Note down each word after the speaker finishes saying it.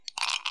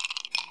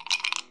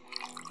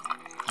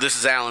This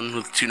is Alan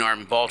with Tune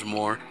Army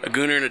Baltimore. A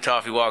gooner and a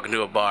toffee walk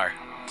into a bar.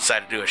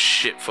 Decided to do a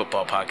shit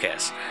football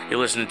podcast. You're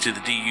listening to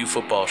the DU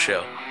Football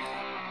Show.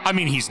 I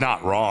mean, he's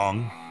not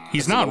wrong.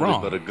 He's not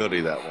wrong. But a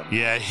goodie, that one.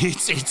 Yeah,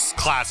 it's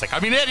classic. I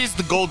mean, that is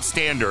the gold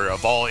standard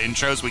of all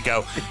intros. We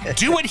go,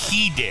 do what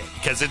he did,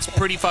 because it's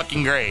pretty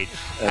fucking great.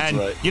 That's and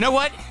right. You know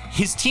what?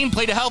 His team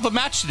played a hell of a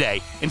match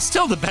today, and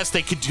still the best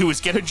they could do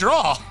is get a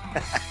draw.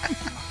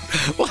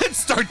 Let's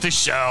start the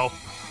show.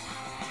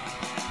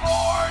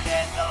 Born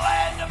in the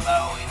land of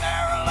Bowie,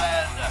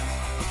 Maryland.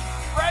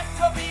 Bred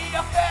to be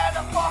a fan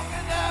of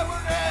fucking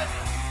Everton.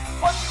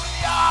 Punch you in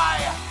the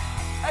eye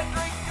and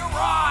drink your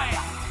rye.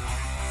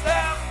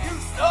 Sam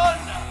Houston.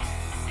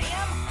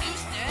 Sam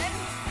Houston?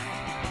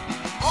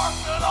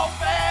 Arsenal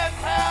fans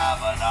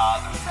have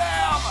another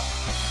Sam.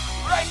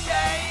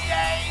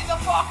 AKA the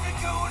fucking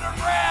Gooner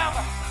Graham.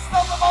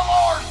 Snub of my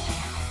lord.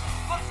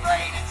 Looks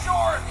great in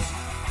shorts.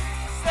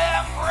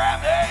 Sam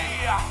Graham,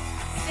 hey.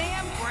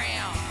 Sam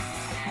Graham.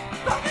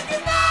 Fucking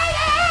United!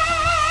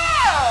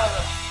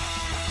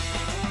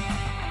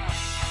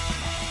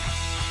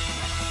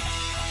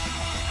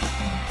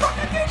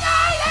 Fucking United!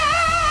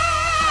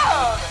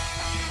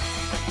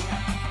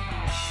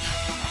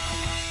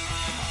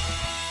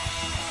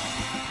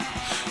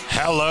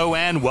 Hello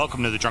and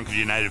welcome to the Drunken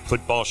United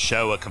Football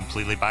Show, a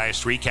completely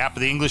biased recap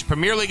of the English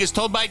Premier League as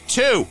told by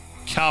two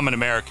common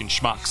American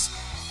schmucks.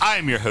 I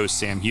am your host,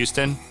 Sam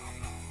Houston,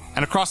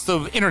 and across the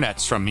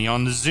internets from me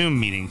on the Zoom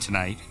meeting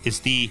tonight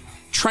is the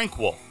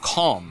tranquil,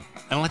 calm,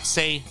 and let's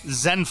say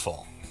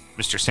zenful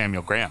Mr.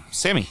 Samuel Graham.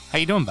 Sammy, how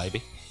you doing,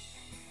 baby?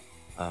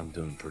 I'm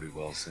doing pretty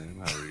well, Sam.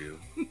 How are you?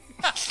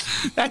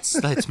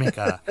 Let's make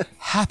a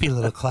happy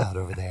little cloud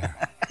over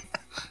there.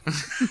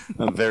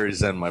 I'm very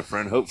zen, my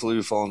friend. Hopefully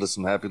we fall into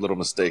some happy little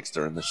mistakes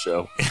during the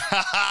show.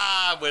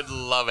 I would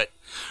love it.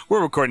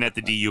 We're recording at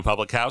the DU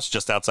Public House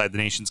just outside the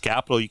nation's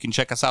capital. You can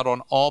check us out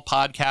on all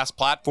podcast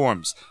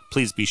platforms.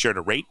 Please be sure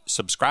to rate,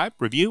 subscribe,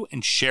 review,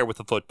 and share with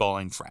a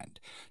footballing friend.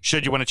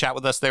 Should you want to chat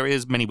with us, there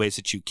is many ways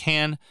that you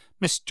can.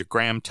 Mr.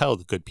 Graham, tell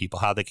the good people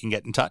how they can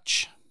get in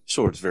touch.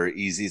 Sure, it's very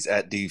easy. It's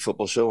at DU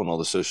Football Show on all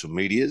the social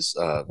medias.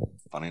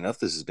 Funny enough,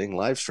 this is being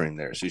live streamed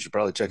there, so you should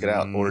probably check it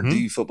out. Or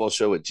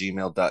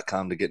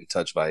dufootballshow@gmail.com to get in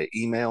touch via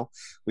email.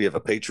 We have a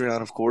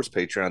Patreon, of course,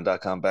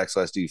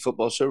 patreon.com/DU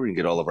Football Show, where you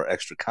can get all of our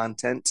extra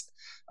content.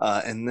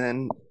 And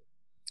then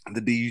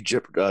the DU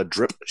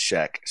Drip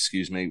Shack,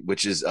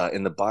 which is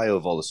in the bio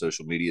of all the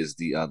social media is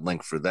the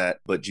link for that.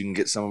 But you can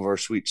get some of our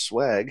sweet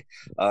swag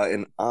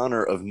in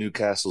honor of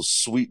Newcastle's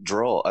sweet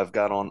draw. I've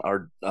got on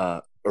our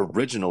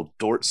original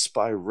Dort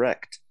Spy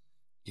Wrecked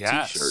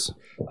t-shirt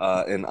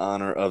in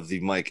honor of the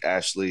Mike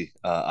Ashley,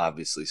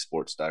 obviously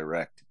Sports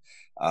Direct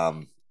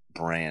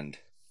brand.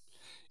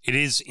 It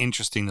is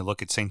interesting to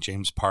look at St.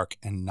 James Park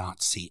and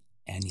not see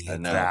any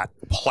of that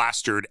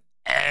plastered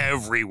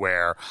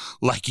everywhere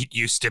like it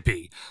used to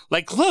be.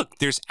 Like, look,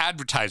 there's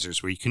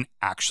advertisers where you can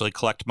actually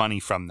collect money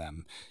from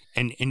them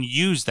and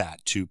use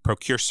that to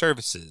procure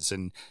services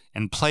and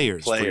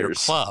players for your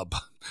club.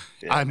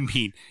 Yeah. I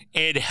mean,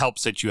 it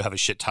helps that you have a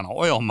shit ton of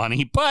oil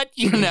money, but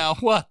you know,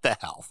 what the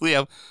hell?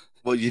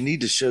 Well, you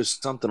need to show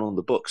something on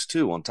the books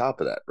too on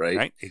top of that, right?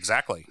 Right,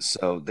 exactly.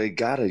 So they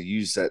got to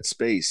use that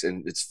space,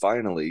 and it's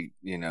finally,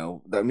 you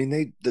know, I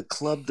mean, the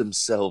club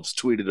themselves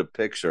tweeted a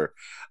picture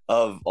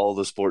of all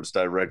the Sports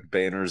Direct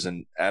banners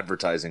and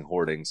advertising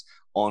hoardings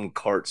on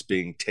carts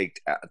being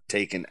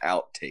taken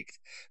out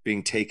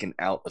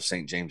of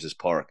St. James's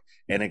Park.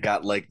 And it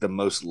got like the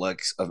most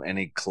likes of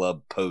any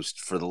club post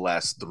for the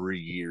last 3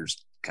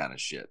 years kind of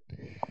shit.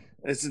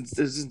 It's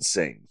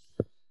insane.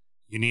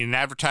 You need an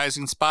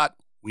advertising spot?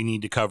 We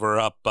need to cover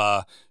up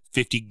 $50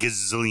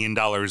 gazillion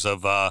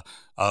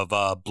of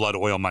blood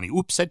oil money.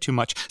 Oops, said too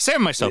much. Sam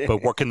and myself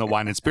both work in the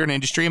wine and spirit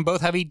industry and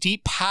both have a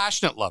deep,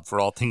 passionate love for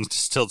all things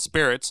distilled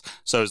spirits.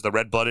 So as the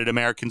red-blooded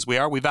Americans we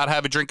are, we've got to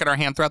have a drink in our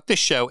hand throughout this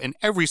show and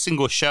every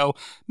single show.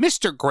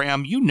 Mr.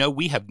 Graham, you know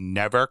we have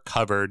never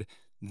covered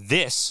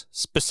this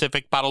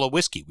specific bottle of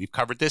whiskey. We've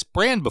covered this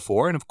brand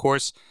before, and of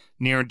course,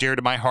 near and dear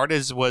to my heart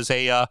was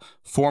a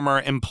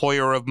former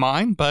employer of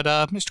mine. But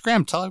Mr.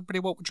 Graham, tell everybody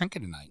what we're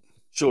drinking tonight.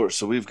 Sure.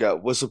 So we've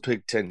got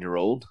WhistlePig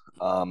 10-year-old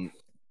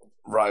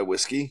rye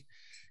whiskey.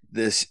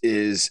 This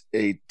is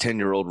a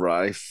 10-year-old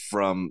rye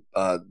from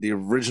the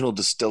original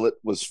distillate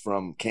was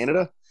from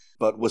Canada,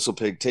 but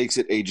WhistlePig takes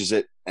it, ages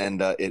it,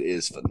 and it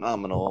is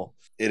phenomenal.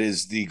 It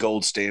is the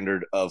gold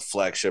standard of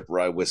flagship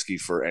rye whiskey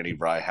for any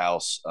rye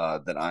house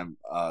that I'm,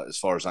 as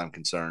far as I'm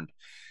concerned.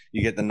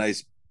 You get the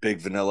nice big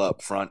vanilla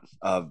up front,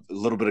 a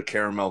little bit of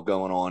caramel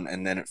going on,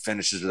 and then it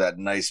finishes with that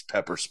nice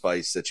pepper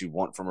spice that you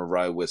want from a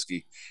rye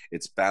whiskey.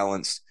 It's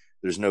balanced.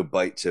 There's no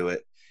bite to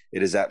it.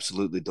 It is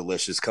absolutely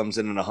delicious. Comes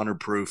in 100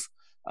 proof,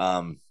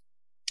 and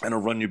it'll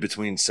run you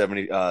between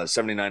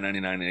 $79.99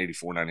 and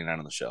 $84.99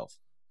 on the shelf.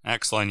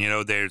 Excellent. You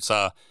know, there's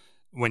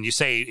when you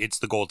say it's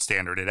the gold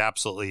standard, it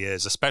absolutely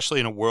is, especially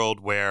in a world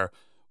where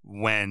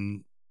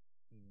when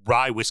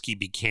rye whiskey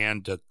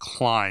began to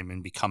climb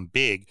and become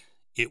big,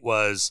 it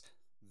was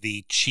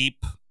the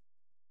cheap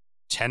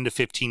 $10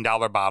 to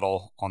 $15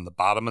 bottle on the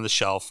bottom of the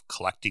shelf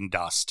collecting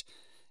dust.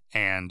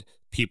 And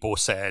people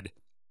said,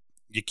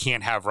 you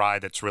can't have rye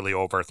that's really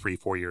over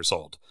 3-4 years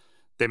old.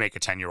 They make a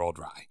 10-year-old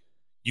rye.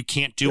 You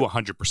can't do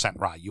 100%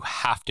 rye. You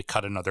have to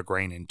cut another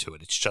grain into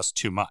it. It's just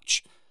too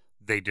much.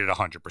 They did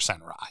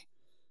 100% rye.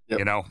 Yep.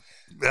 You know,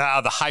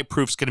 the high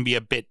proof's going to be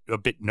a bit.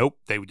 Nope,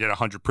 they did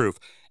 100 proof,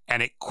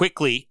 and it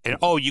quickly. And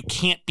you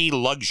can't be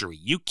luxury.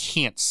 You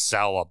can't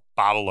sell a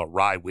bottle of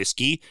rye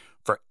whiskey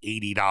for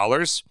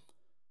 $80.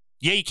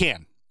 Yeah, you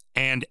can.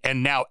 And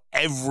now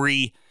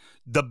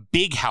the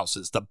big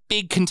houses, the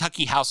big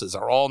Kentucky houses,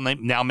 are all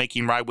now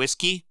making rye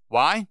whiskey.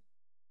 Why?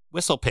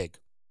 Whistle Pig.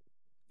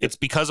 It's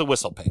because of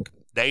Whistle Pig.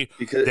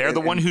 They're the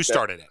one who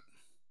started it.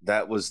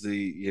 That was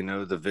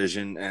the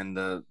vision and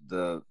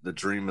the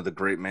dream of the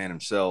great man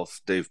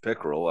himself, Dave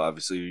Pickerel.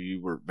 Obviously,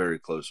 you were very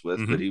close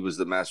with, but he was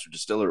the master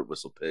distiller at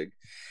Whistle Pig.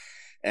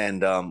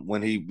 And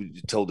when he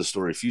told the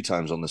story a few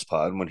times on this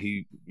pod, when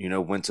he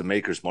went to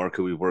Maker's Mark,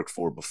 who we worked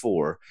for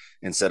before,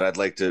 and said, I'd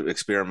like to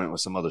experiment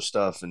with some other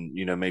stuff and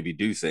maybe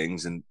do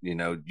things. And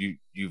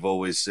you've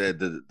always said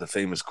that the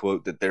famous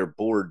quote that their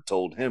board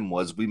told him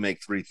was, "We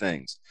make 3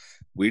 things: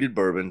 wheated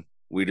bourbon,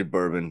 wheated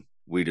bourbon,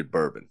 wheated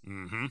bourbon."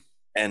 Mm-hmm.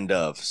 End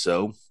of.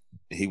 So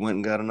he went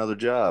and got another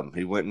job.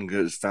 He went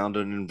and found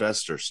an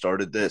investor,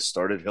 started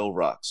Hill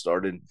Rock,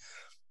 started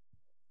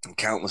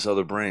countless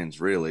other brands,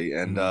 really,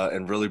 and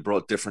really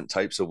brought different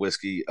types of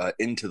whiskey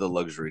into the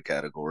luxury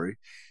category,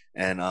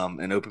 and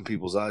opened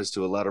people's eyes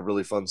to a lot of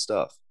really fun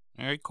stuff.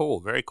 Very cool.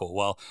 Very cool.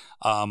 Well,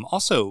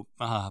 also,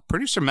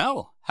 producer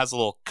Mel has a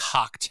little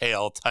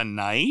cocktail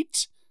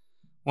tonight.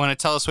 Want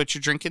to tell us what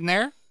you're drinking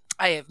there?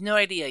 I have no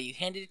idea. You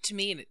handed it to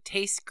me and it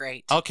tastes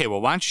great. Okay,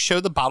 well, why don't you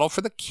show the bottle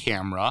for the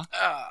camera?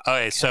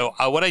 Okay, so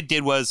what I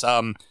did was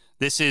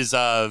this is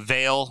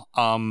Vale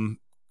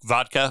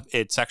vodka.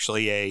 It's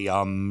actually a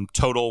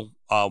Total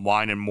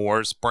Wine and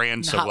Moors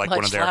brand. Not so like much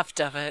one of their left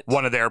of it.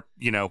 One of their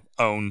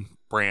own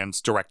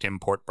brands, direct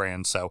import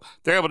brands. So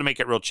they're able to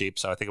make it real cheap.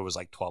 So I think it was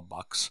like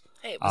 $12.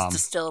 It was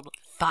distilled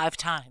 5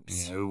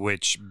 times.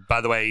 Which, by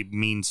the way,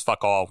 means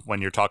fuck all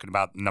when you're talking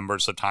about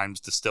numbers of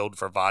times distilled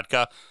for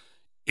vodka.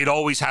 It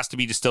always has to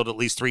be distilled at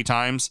least 3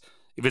 times.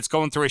 If it's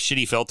going through a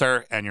shitty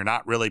filter and you're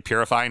not really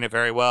purifying it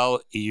very well,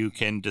 you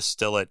can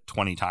distill it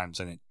 20 times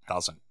and it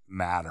doesn't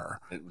matter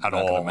at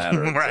all.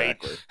 Matter, right?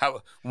 exactly.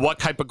 What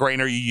type of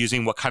grain are you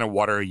using? What kind of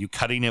water are you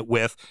cutting it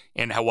with?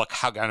 And how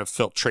kind of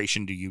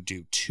filtration do you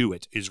do to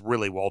it is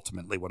really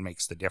ultimately what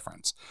makes the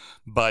difference.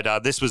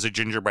 But this was a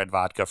gingerbread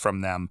vodka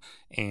from them.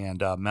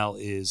 And Mel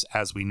is,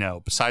 as we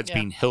know, besides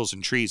being Hills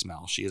and Trees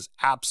Mel, she is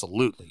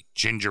absolutely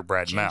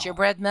gingerbread Mel.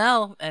 Gingerbread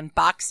Mel. And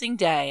Boxing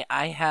Day,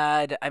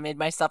 I made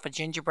myself a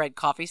gingerbread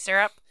coffee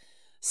syrup.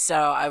 So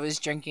I was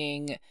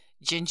drinking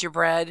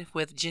gingerbread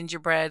with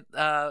gingerbread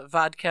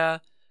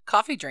vodka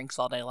coffee drinks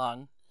all day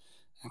long.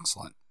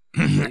 Excellent.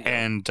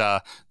 And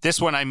this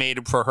one I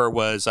made for her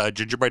was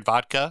gingerbread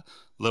vodka,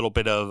 a little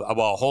bit of,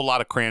 a whole lot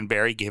of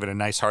cranberry, gave it a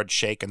nice hard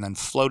shake, and then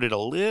floated a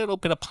little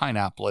bit of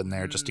pineapple in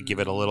there just to give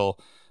it a little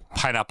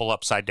pineapple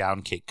upside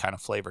down cake kind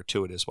of flavor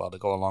to it as well to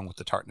go along with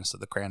the tartness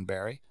of the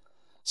cranberry.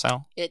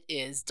 So it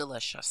is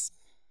delicious.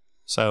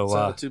 So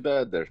not too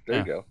bad there. There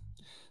you go.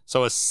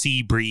 So a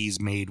sea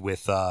breeze made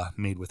with a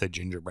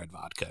gingerbread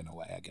vodka in a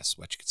way, I guess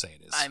what you could say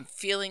it is. I'm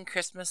feeling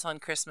Christmas on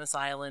Christmas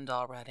Island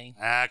already.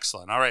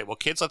 Excellent. All right. Well,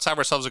 kids, let's have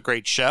ourselves a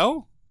great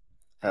show.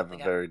 Have a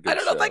very good I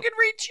don't know show. if I can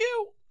reach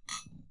you.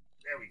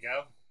 There we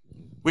go.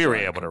 We were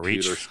able to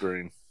reach. Computer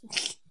screen.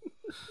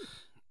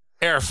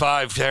 Air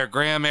 5 there,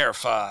 Graham. Air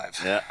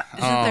 5. Yeah.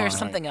 Isn't there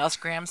something else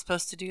Graham's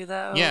supposed to do,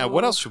 though? Yeah.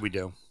 What else should we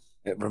do?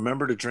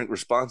 Remember to drink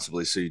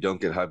responsibly so you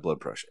don't get high blood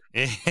pressure.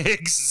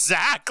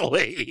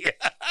 Exactly.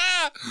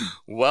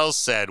 Well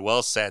said.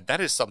 Well said.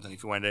 That is something,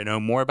 if you wanted to know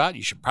more about,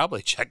 you should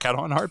probably check out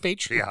on our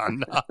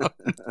Patreon.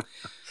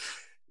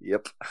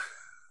 Yep.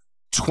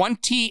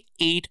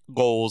 28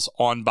 goals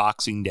on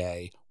Boxing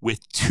Day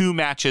with 2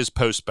 matches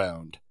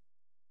postponed.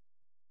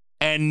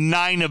 And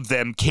 9 of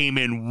them came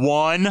in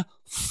one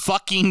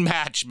fucking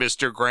match,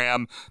 Mr.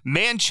 Graham.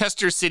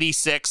 Manchester City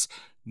 6,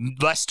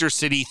 Leicester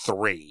City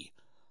 3.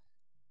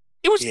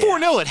 It was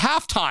 4-0 at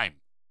halftime.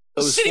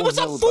 City was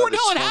up 4-0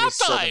 at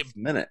halftime.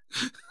 Minute.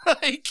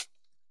 Like,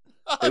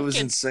 it was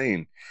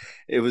insane.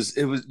 It was.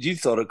 You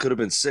thought it could have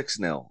been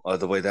 6-0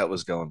 the way that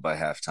was going by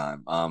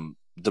halftime.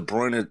 De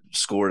Bruyne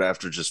scored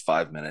after just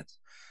 5 minutes.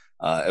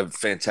 A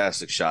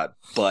fantastic shot,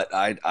 but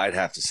I'd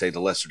have to say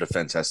the Leicester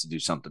defense has to do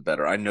something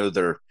better. I know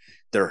they're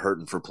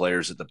hurting for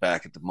players at the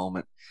back at the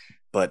moment,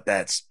 but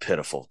that's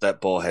pitiful.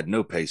 That ball had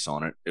no pace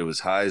on it. It was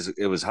high as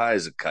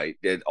a kite.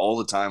 It had all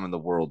the time in the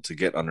world to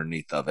get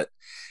underneath of it,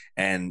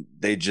 and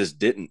they just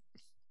didn't.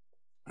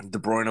 De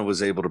Bruyne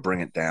was able to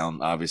bring it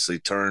down, obviously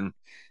turn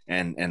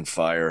and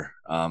fire.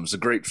 It was a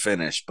great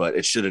finish, but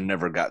it should have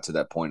never got to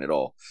that point at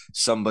all.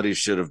 Somebody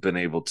should have been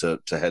able to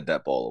head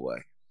that ball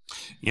away.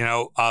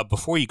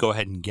 Before you go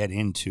ahead and get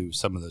into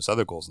some of those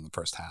other goals in the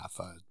first half,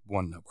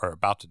 one that we're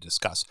about to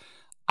discuss,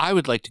 I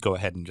would like to go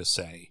ahead and just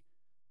say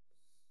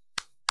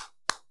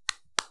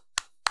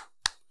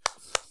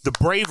the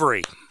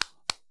bravery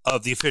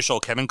of the official,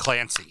 Kevin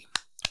Clancy,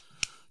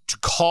 to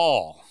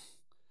call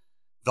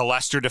the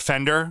Leicester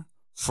defender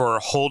for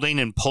holding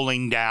and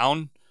pulling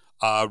down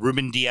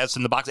Ruben Diaz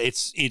in the box.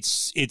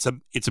 It's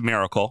a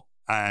miracle,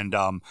 and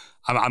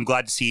I'm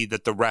glad to see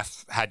that the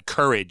ref had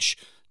courage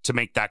to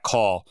make that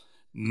call.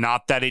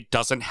 Not that it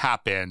doesn't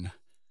happen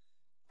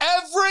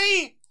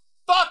every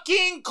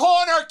fucking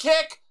corner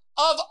kick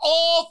of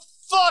all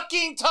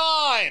fucking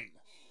time.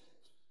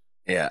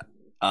 Yeah.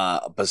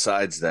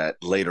 Besides that,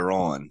 later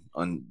on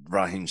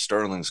Raheem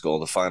Sterling's goal,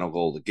 the final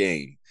goal of the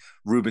game,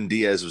 Ruben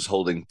Diaz was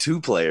holding two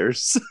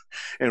players,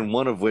 and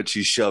one of which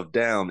he shoved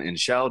down in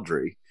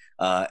Chowdhury,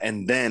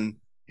 and then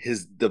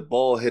the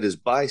ball hit his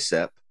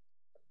bicep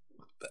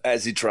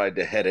as he tried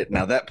to head it.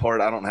 Now, that part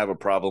I don't have a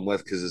problem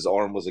with because his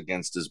arm was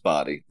against his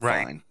body.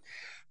 Right. Fine.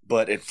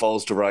 But it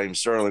falls to Raheem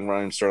Sterling.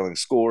 Raheem Sterling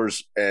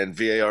scores, and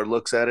VAR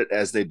looks at it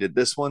as they did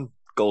this one.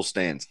 Goal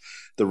stands.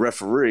 The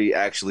referee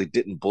actually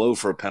didn't blow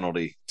for a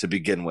penalty to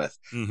begin with.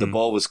 Mm-hmm. The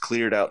ball was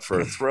cleared out for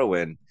a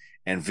throw-in,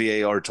 and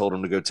VAR told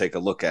him to go take a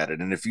look at it.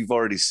 And if you've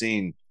already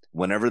seen,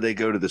 whenever they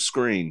go to the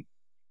screen,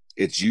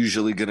 it's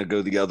usually going to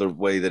go the other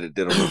way that it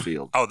did on the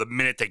field. Oh, the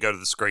minute they go to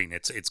the screen,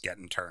 it's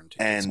getting turned.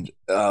 And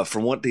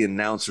from what the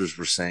announcers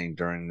were saying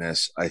during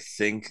this, I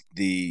think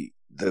the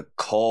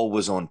call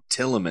was on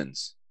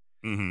Tielemans.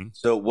 Mm-hmm.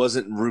 So it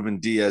wasn't Ruben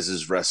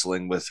Diaz's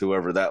wrestling with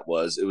whoever that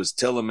was. It was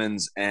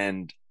Tielemans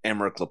and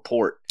Emerick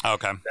Laporte.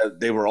 Okay.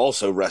 They were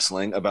also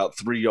wrestling about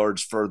 3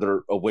 yards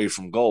further away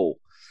from goal.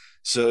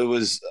 So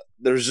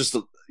there's just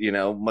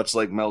much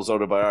like Mel's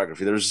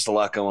autobiography, there's just a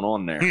lot going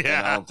on there. Yeah.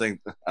 And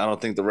I don't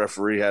think the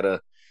referee had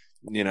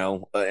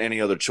any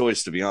other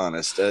choice, to be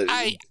honest.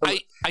 I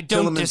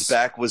don't.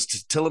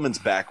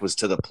 Tielemans' back was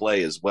to the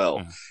play as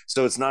well,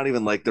 so it's not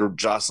even like they're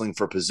jostling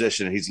for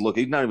position. He's not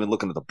even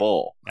looking at the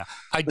ball. Yeah.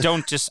 I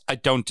don't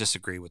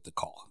disagree with the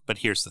call, but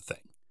here's the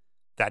thing: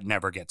 that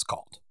never gets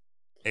called,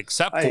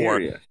 except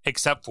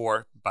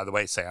for. By the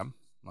way, Sam,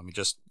 let me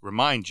just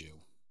remind you.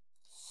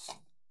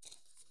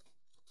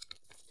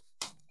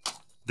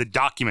 The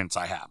documents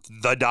I have,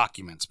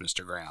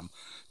 Mr. Graham,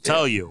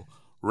 tell you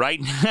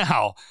right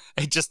now,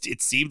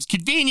 it seems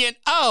convenient.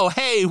 Oh,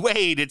 hey,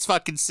 wait, it's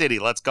fucking City.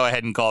 Let's go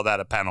ahead and call that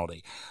a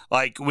penalty.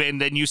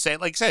 Then you say,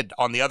 like I said,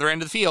 on the other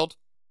end of the field,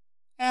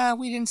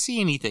 we didn't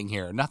see anything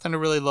here. Nothing to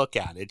really look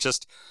at. It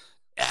just,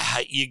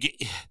 you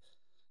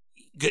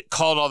get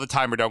called all the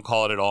time or don't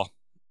call it at all.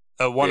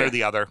 One or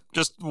the other.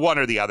 Just one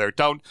or the other.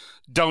 Don't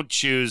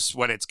choose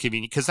when it's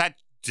convenient, because that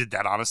did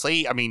that,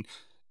 honestly. I mean,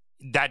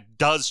 that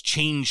does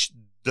change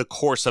the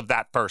course of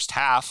that first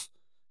half.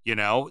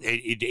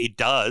 It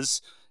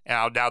does.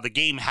 Now the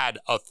game had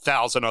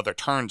 1,000 other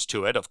turns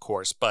to it, of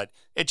course, but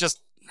it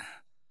just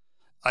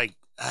for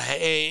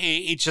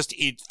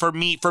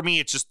me,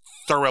 it's just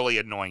thoroughly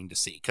annoying to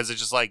see, because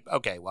it's just like,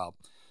 okay, well,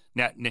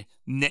 now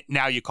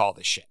you call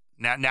this shit.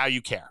 Now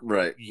you care.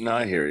 Right. No,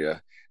 I hear you.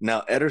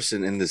 Now,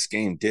 Ederson in this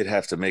game did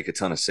have to make a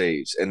ton of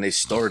saves, and they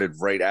started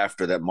right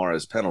after that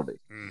Mahrez penalty.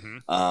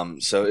 Mm-hmm.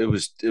 So it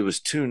was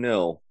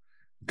 2-0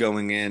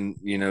 going in,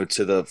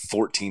 to the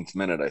 14th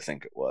minute, I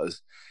think it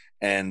was.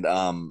 And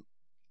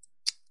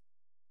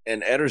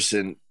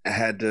Ederson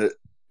had to,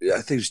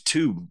 I think it was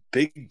 2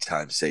 big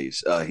time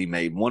saves he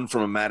made. One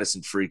from a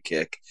Maddison free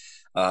kick,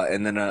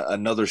 and then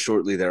another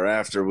shortly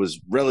thereafter was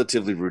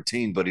relatively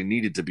routine, but he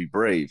needed to be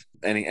brave,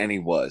 and he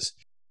was.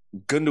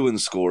 Gundogan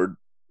scored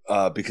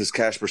because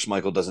Kasper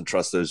Schmeichel doesn't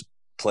trust those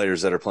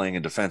players that are playing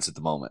in defense at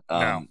the moment.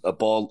 No. A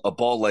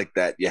ball like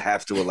that, you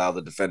have to allow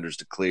the defenders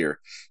to clear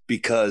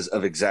because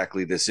of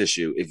exactly this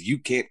issue. If you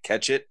can't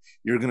catch it,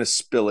 you're going to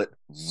spill it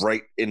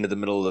right into the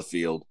middle of the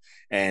field.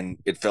 And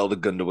it fell to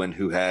Gundogan,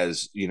 who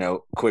has,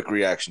 quick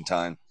reaction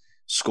time,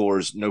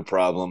 scores, no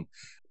problem.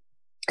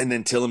 And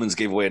then Tielemans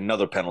gave away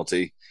another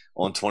penalty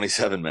on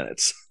 27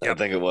 minutes. Yep. I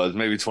think it was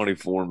maybe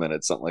 24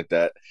 minutes, something like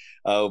that,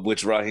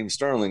 which Raheem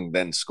Sterling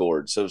then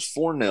scored. So it was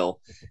 4-0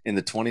 in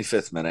the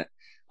 25th minute.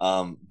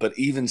 But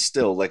even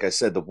still, like I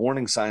said, the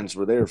warning signs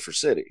were there for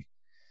City.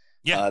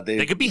 Yeah,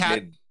 they could be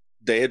had.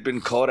 They had been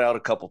caught out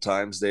a couple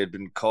times. They had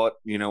been caught,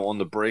 on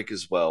the break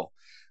as well.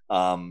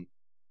 Leicester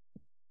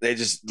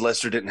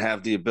didn't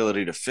have the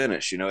ability to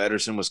finish.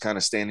 Ederson was kind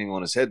of standing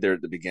on his head there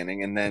at the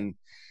beginning. And then,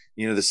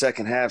 the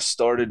second half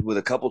started with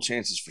a couple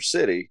chances for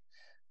City,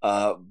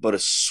 but a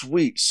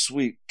sweet,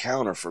 sweet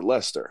counter for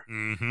Leicester.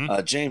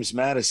 Mm-hmm. James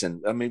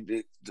Maddison,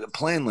 a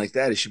plan like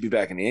that, he should be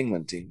back in the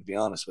England team, to be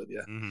honest with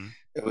you. Mm-hmm.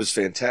 It was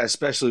fantastic,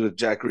 especially with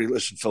Jack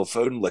Grealish and Phil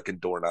Foden licking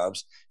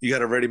doorknobs. You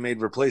got a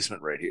ready-made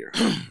replacement right here.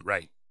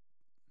 Right.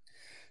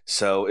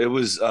 So it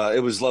was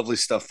lovely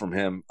stuff from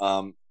him.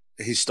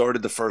 He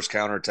started the first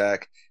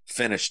counterattack,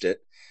 finished it,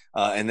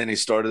 and then he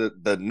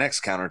started the next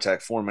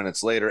counterattack 4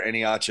 minutes later,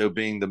 Eniacho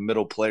being the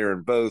middle player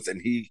in both,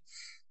 and he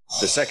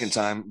the second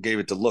time gave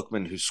it to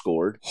Lookman, who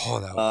scored.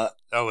 Oh,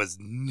 that was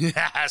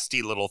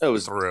nasty little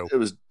through. It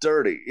was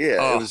dirty.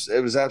 Yeah,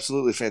 it was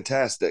absolutely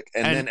fantastic.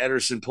 And then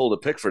Ederson pulled a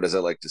Pickford, as I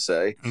like to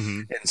say,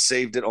 mm-hmm. and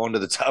saved it onto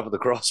the top of the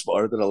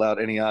crossbar that allowed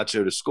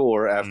Eniacho to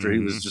score after he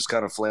was just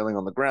kind of flailing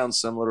on the ground,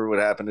 similar to what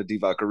happened to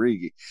Divock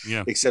Origi.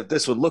 Yeah. Except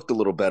this one looked a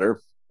little better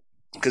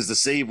because the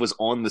save was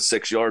on the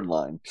 6-yard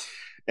line,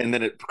 and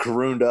then it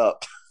carooned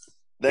up,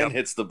 then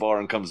hits the bar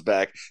and comes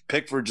back.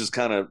 Pickford just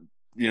kind of,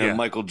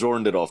 Michael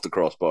Jordan did off the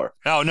crossbar.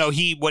 Oh no,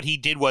 what he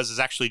did was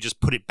actually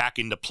just put it back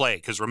into play,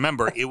 because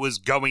remember, it was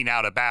going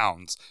out of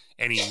bounds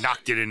and he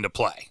knocked it into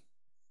play.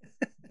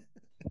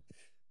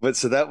 But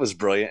so that was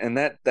brilliant, and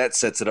that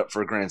sets it up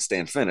for a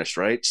grandstand finish,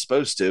 right?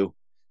 Supposed to.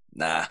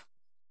 Nah.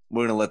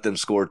 We're going to let them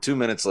score 2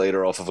 minutes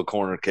later off of a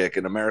corner kick,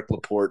 and Emerick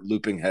Laporte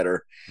looping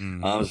header.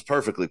 Mm-hmm. It was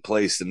perfectly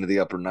placed into the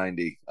upper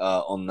 90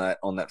 on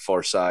that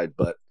far side,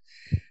 but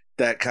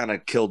that kind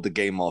of killed the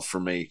game off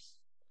for me.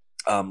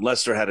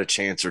 Leicester had a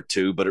chance or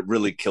two, but it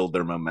really killed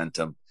their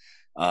momentum.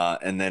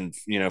 And then,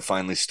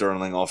 finally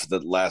Sterling off of the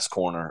last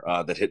corner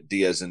that hit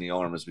Diaz in the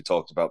arm, as we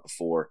talked about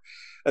before.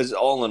 As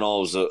all in all,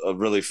 it was a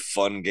really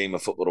fun game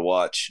of football to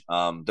watch.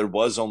 There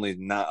was only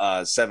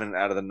 7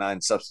 out of the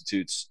 9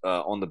 substitutes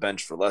on the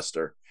bench for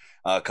Leicester.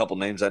 A couple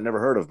names I'd never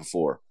heard of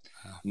before.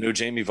 No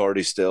Jamie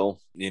Vardy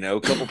still. A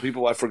couple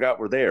people I forgot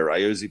were there.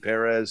 Ayoze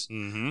Perez.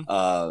 Mm-hmm.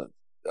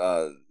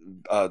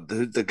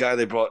 The guy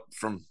they brought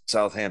from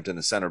Southampton,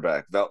 the center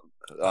back.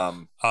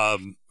 Vertonghen.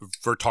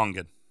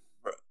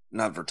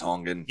 Not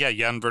Vertonghen. Yeah,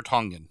 Jan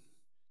Vertonghen.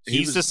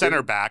 He's the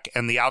center back,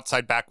 and the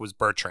outside back was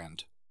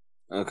Bertrand.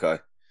 Okay.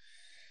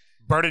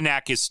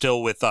 Berdenac is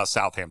still with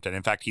Southampton.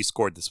 In fact, he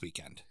scored this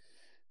weekend.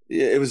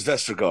 Yeah, it was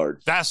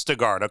Vestergaard.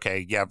 Vestergaard,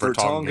 okay. Yeah,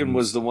 Vertonghen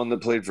was the one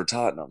that played for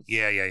Tottenham.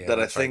 Yeah.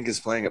 That I think is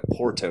playing at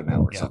Porto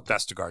now or something.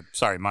 Vestergaard.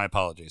 Sorry, my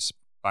apologies.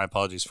 My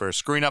apologies for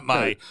screwing up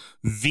my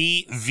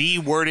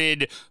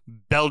V-worded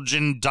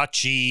Belgian,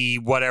 Dutchy,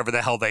 whatever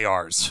the hell they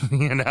are.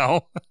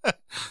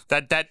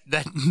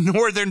 that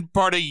northern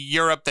part of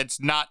Europe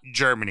that's not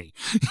Germany.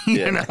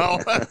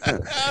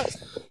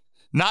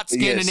 Not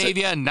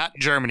Scandinavia, not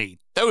Germany.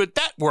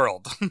 That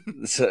world.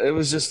 So it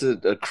was just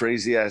a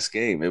crazy ass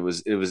game. It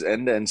was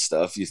end to end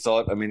stuff. You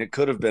thought, it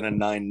could have been a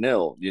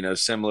 9-0,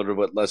 similar to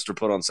what Leicester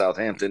put on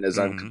Southampton, as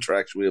I'm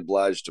contractually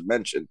obliged to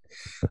mention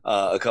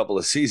a couple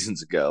of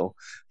seasons ago.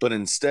 But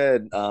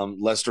instead,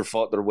 Leicester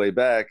fought their way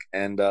back,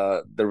 and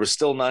there was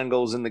still 9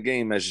 goals in the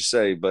game, as you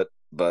say, but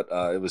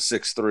it was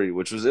 6-3,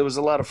 which was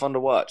a lot of fun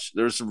to watch.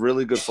 There was some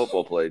really good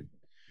football played.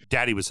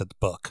 Daddy was at the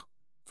book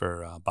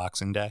for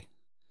Boxing Day.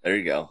 There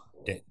you go.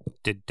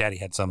 Daddy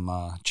had some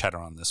cheddar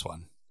on this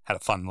one. Had a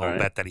fun little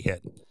bet that he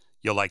hit.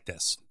 You'll like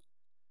this.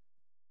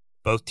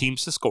 Both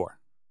teams to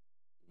score.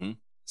 Mm-hmm.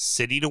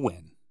 City to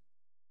win.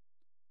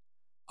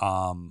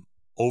 Over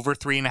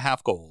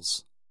 3.5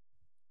 goals.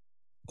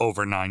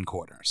 Over 9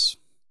 corners.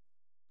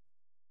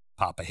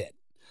 Papa hit.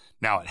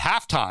 Now at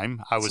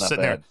halftime, I was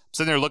sitting there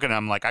looking at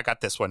him like, I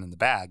got this one in the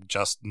bag. I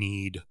just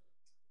need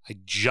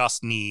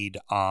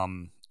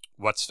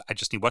what's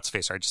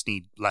face. I just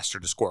need Leicester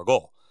to score a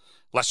goal.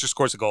 Leicester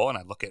scores a goal, and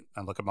I look at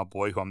my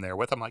boy who I'm there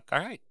with. I'm like, all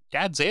right,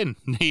 Dad's in.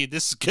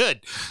 This is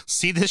good.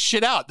 See this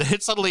shit out. Then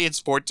suddenly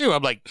it's 4-2.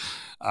 I'm like,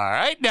 all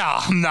right, now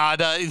I'm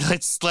not.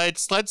 Let's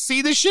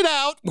see this shit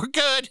out. We're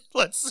good.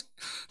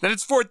 Then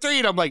it's 4-3,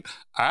 and I'm like,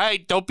 all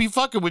right, don't be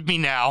fucking with me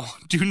now.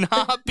 Do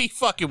not be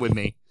fucking with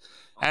me.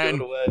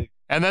 And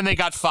then they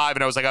got 5,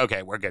 and I was like,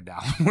 okay, we're good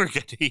now. We're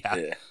good.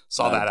 Yeah.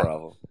 Saw that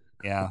out.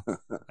 Yeah,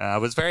 I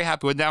was very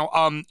happy with. Now,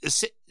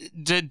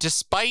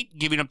 despite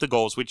giving up the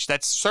goals, which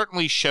that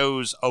certainly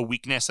shows a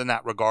weakness in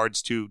that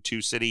regards to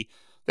City,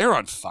 they're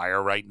on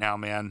fire right now,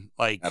 man.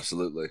 Like,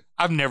 absolutely,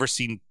 I've never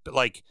seen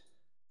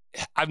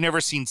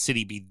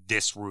City be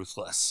this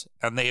ruthless,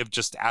 and they have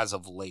just, as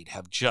of late,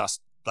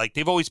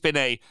 they've always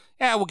been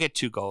we'll get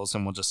 2 goals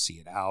and we'll just see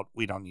it out.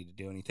 We don't need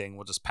to do anything.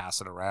 We'll just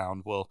pass it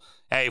around.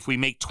 If we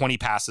make 20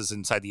 passes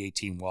inside the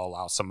 18, we'll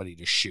allow somebody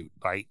to shoot,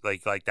 right?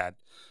 Like that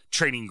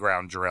training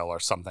ground drill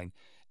or something.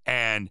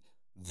 And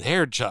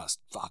they're just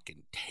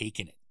fucking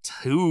taking it.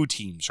 2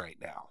 teams right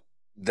now.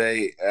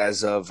 They,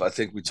 as of, I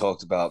think we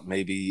talked about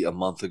maybe a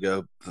month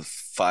ago,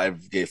 4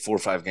 or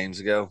 5 games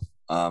ago,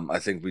 I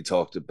think we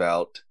talked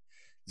about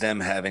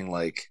them having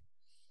like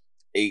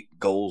 8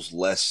 goals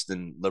less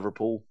than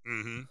Liverpool.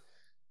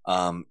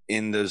 Mm-hmm.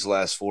 In those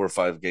last 4 or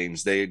 5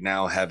 games, they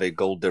now have a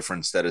goal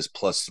difference that is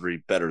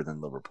 +3 better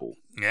than Liverpool.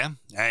 Yeah,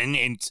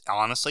 and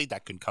honestly,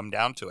 that could come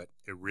down to it.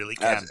 It really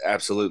can.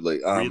 Absolutely.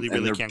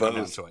 Really can come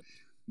down to it.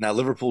 Now,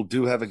 Liverpool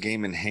do have a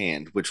game in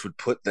hand, which would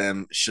put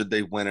them, should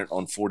they win it,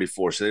 on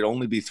 44. So they'd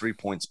only be 3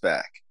 points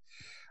back.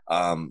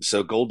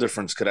 So goal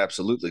difference could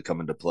absolutely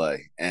come into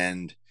play.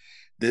 And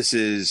this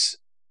is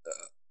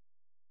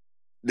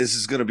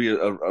going to be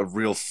a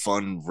real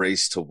fun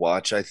race to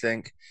watch, I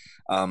think.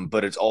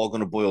 But it's all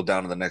going to boil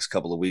down to the next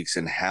couple of weeks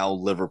and how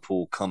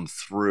Liverpool come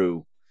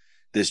through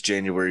this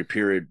January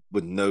period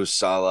with no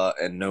Salah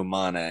and no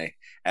Mane.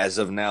 As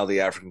of now,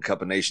 the African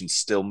Cup of Nations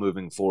still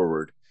moving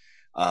forward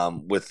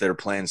with their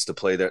plans to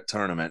play that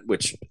tournament,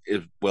 which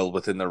is well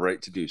within their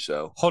right to do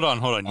so. Hold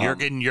on.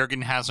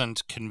 Jurgen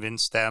hasn't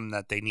convinced them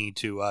that they need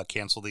to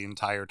cancel the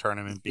entire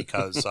tournament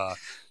because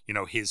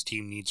his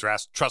team needs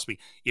rest. Trust me,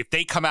 if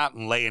they come out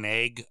and lay an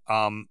egg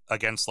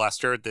against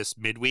Leicester this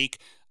midweek,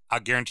 I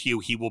guarantee you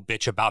he will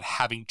bitch about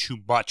having too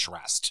much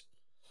rest.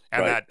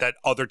 and Right. that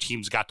other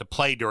teams got to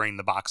play during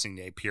the Boxing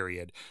Day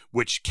period,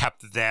 which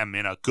kept them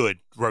in a good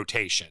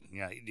rotation.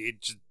 Yeah,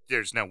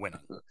 there's no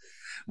winning.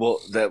 Well,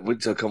 that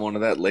would to come on to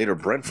that later.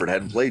 Brentford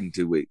hadn't played in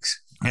 2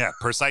 weeks. Yeah,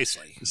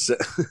 precisely. So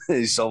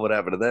you saw what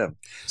happened to them.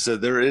 So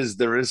there is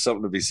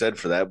something to be said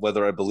for that.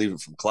 Whether I believe it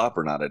from Klopp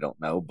or not, I don't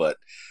know. But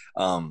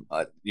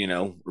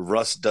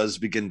Russ does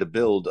begin to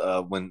build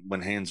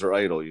when hands are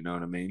idle. You know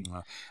what I mean?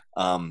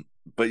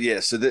 But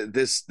yeah, so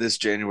this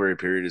January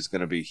period is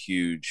going to be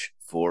huge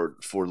for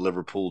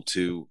Liverpool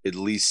to at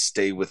least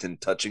stay within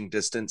touching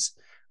distance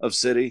of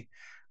City.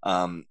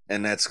 And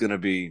that's going to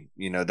be,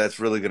 that's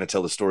really going to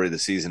tell the story of the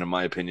season, in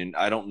my opinion.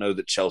 I don't know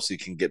that Chelsea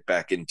can get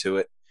back into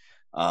it.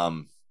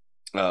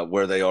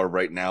 Where they are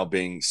right now,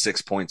 being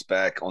 6 points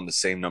back on the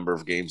same number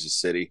of games as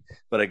City,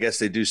 but I guess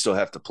they do still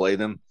have to play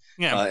them.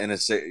 Yeah, and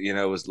it's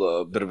it was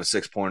a bit of a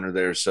 6-pointer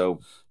there.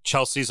 So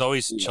Chelsea's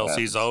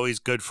always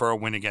good for a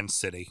win against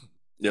City.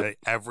 Yep.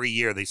 Every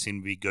year they seem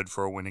to be good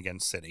for a win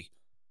against City.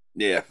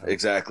 Yeah,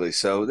 exactly.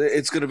 So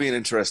it's going to be an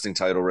interesting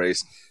title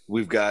race.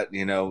 We've got,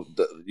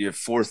 your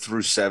 4th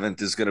through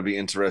 7th is going to be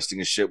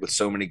interesting as shit with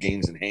so many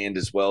games in hand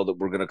as well that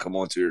we're going to come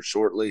on to here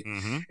shortly.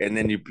 Mm-hmm. And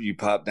then you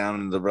pop down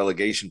into the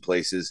relegation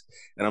places,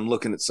 and I'm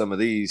looking at some of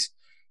these.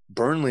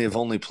 Burnley have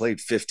only played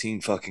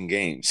 15 fucking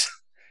games,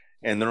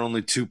 and they're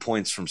only 2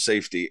 points from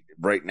safety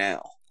right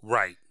now.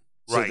 Right.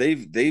 So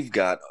they've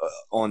got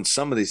on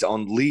some of these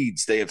on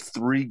Leeds, they have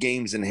 3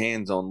 games in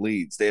hand on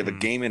Leeds. They have a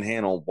game in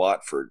hand on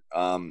Watford.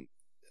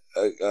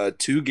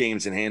 2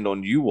 games in hand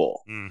on you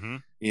all, mm-hmm.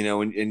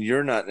 And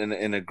you're not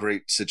in a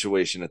great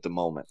situation at the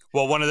moment.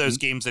 Well, one of those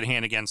games in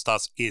hand against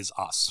us is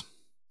us.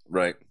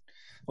 Right.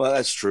 Well,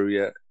 that's true.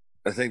 Yeah.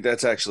 I think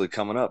that's actually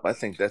coming up. I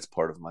think that's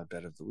part of my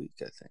bet of the week,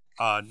 I think.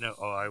 No,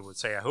 I would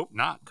say I hope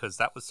not, because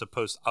that was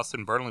us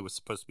and Burnley was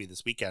supposed to be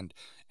this weekend,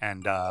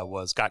 and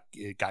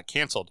it got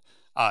canceled.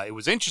 It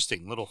was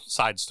interesting, little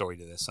side story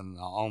to this, and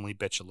I'll only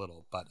bitch a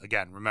little. But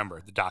again,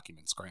 remember the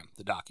documents, Graham,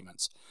 the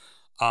documents.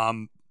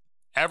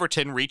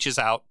 Everton reaches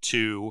out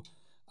to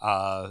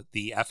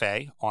the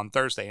FA on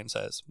Thursday and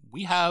says,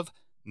 we have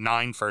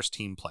 9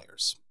 first-team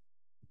players.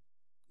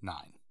 9.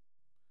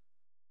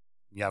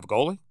 You have a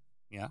goalie?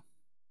 Yeah.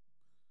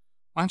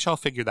 Why don't y'all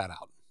figure that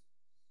out?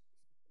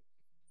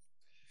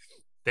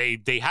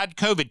 They had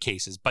COVID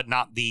cases, but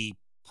not the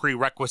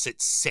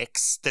prerequisite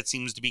 6 that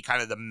seems to be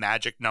kind of the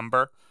magic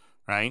number,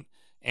 right?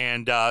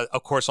 And,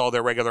 of course, all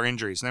their regular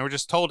injuries. And they were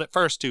just told at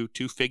first to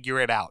figure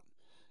it out.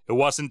 It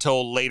wasn't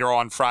until later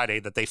on Friday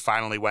that they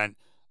finally went,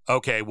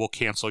 okay, we'll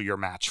cancel your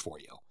match for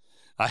you.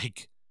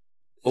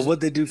 Well,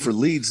 what they do for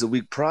Leeds the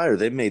week prior,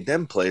 they made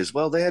them play as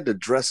well. They had to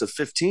dress a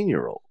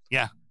 15-year-old.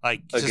 Yeah,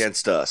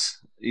 against us.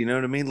 You know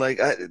what I mean?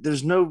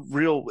 There's no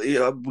real. We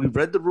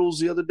read the rules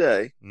the other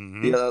day,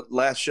 the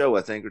last show,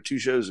 I think, or 2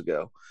 shows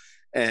ago,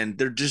 and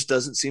there just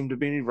doesn't seem to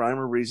be any rhyme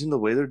or reason the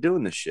way they're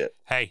doing this shit.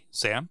 Hey,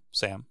 Sam,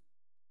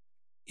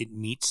 it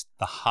meets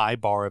the high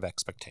bar of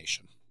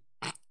expectation.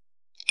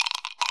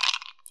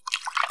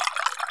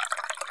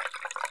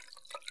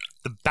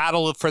 The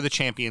battle for the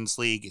Champions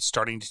League is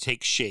starting to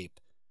take shape,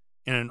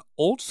 and an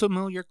old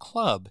familiar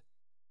club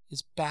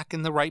is back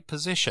in the right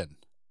position.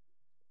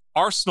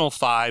 Arsenal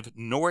 5,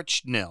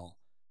 Norwich 0,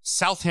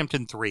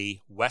 Southampton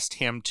 3, West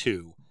Ham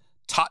 2,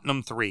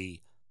 Tottenham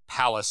 3,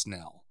 Palace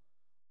 0.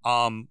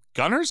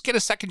 Gunners get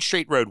a second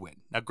straight road win.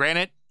 Now,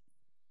 granted,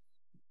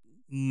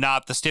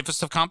 not the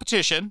stiffest of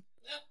competition,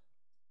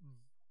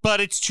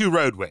 but it's 2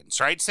 road wins,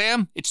 right,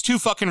 Sam? It's 2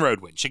 fucking road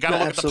wins. You got to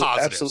look at the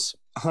positives.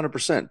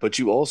 100%. But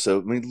you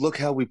also, look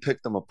how we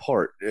picked them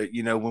apart.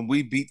 When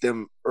we beat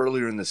them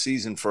earlier in the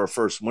season for our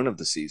first win of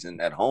the season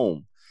at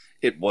home,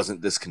 it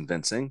wasn't this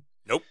convincing.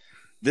 Nope.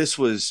 This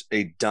was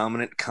a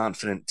dominant,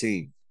 confident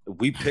team.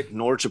 We picked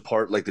Norwich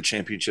apart like the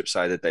championship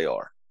side that they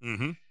are.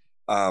 Mm-hmm.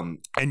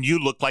 And you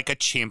look like a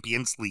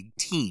Champions League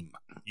team.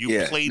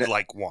 You played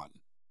like one.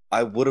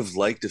 I would have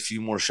liked a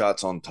few more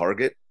shots on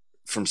target.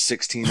 From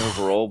 16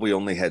 overall, we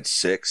only had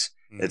 6.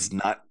 Mm-hmm. It's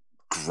not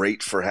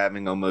great for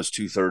having almost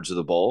 2/3 of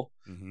the ball.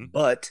 Mm-hmm.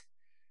 But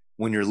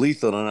when you're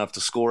lethal enough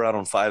to score out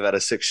on 5 out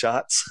of 6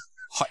 shots...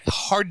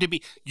 Hard to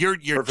be. You're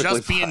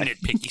just being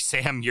nitpicky,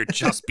 Sam. You're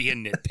just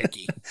being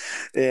nitpicky.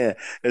 Yeah,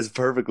 it's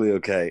perfectly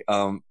okay.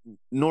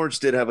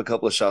 Norwich did have a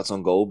couple of shots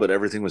on goal, but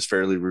everything was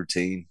fairly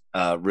routine.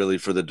 Really,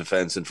 for the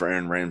defense and for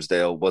Aaron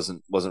Ramsdale,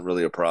 wasn't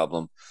really a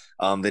problem.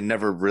 They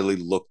never really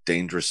looked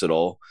dangerous at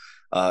all.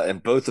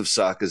 And both of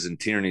Saka's and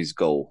Tierney's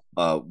goal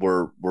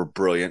were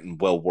brilliant and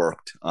well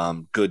worked.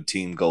 Good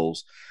team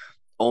goals.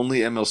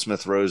 Only Emil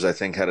Smith-Rowe, I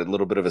think, had a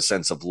little bit of a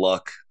sense of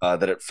luck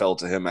that it fell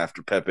to him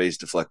after Pepe's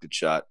deflected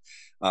shot.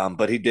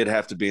 But he did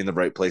have to be in the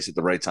right place at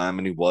the right time,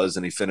 and he was,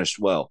 and he finished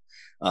well.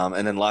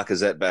 And then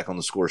Lacazette back on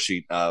the score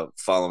sheet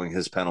following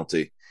his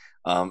penalty.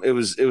 It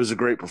was a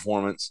great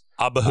performance.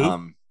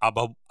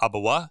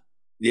 Abawa?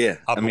 Yeah.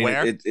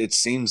 It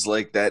seems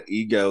like that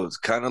ego is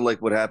kind of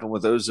like what happened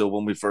with Ozil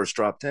when we first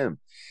dropped him.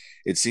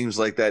 It seems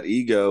like that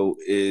ego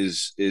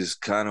is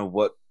kind of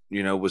what,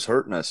 was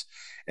hurting us.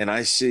 And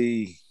I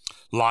see...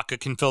 Laka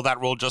can fill that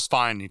role just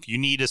fine. If you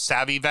need a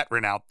savvy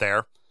veteran out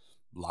there,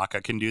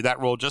 Laka can do that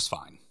role just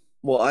fine.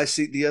 Well, I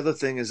see the other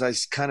thing is I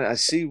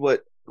see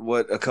what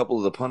a couple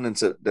of the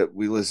pundits that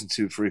we listen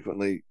to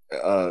frequently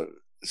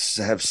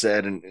have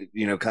said, and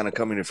kind of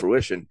coming to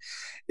fruition,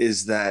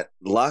 is that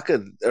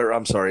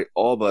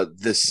Alba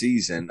this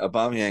season,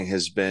 Aubameyang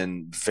has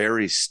been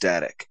very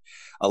static.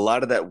 A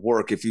lot of that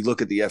work, if you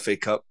look at the FA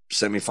Cup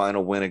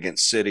semifinal win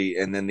against City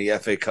and then the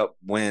FA Cup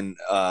win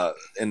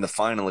in the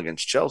final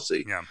against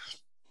Chelsea,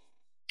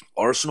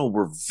 Arsenal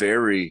were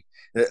very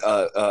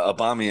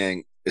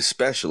Aubameyang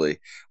especially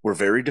were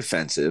very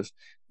defensive,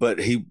 but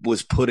he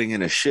was putting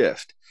in a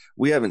shift.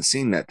 We haven't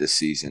seen that this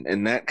season,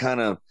 and that kind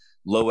of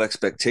low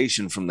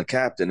expectation from the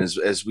captain,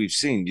 as we've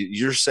seen,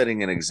 you're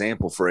setting an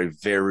example for a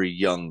very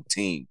young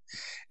team.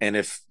 And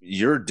if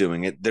you're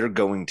doing it, they're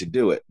going to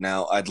do it.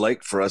 Now, I'd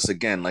like for us,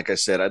 again, like I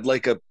said, I'd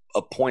like a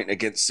point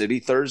against City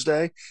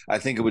Thursday. I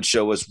think it would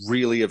show us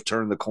really have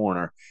turned the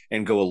corner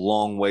and go a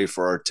long way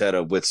for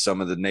Arteta with some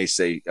of the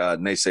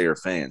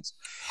naysayer fans.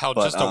 Hell,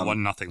 just a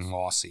 1-0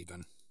 loss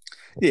even.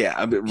 Yeah,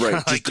 I mean,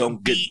 right. Just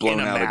don't get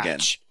blown out again.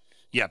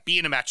 Yeah, be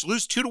in a match.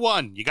 Lose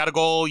 2-1. You got a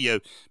goal.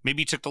 You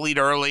maybe took the lead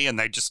early, and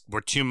they just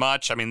were too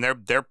much. I mean,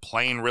 they're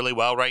playing really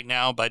well right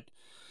now, but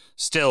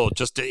still,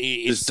 just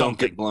don't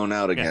get blown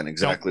out again. Yeah,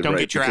 exactly. Don't right.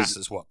 get your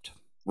asses whooped.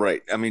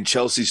 Right. I mean,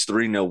 Chelsea's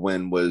 3-0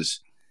 win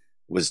was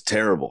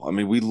terrible. I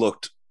mean, we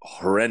looked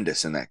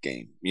horrendous in that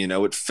game.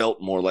 It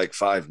felt more like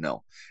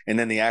 5-0. And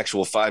then the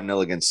actual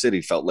 5-0 against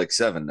City felt like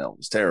 7-0. It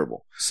was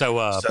terrible. So,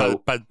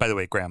 by the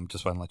way, Graham,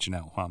 just want to let you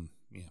know,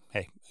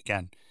 hey,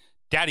 again,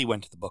 Daddy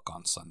went to the book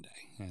on Sunday,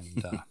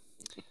 and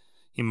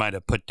he might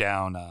have put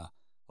down a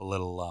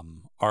little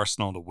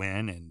Arsenal to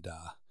win and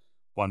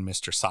one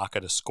Mr. Saka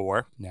to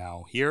score.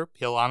 Now, here,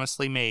 he'll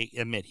honestly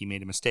admit he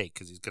made a mistake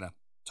because he's going to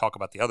talk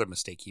about the other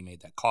mistake he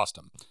made that cost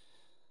him.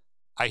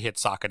 I hit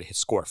Saka to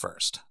score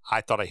first.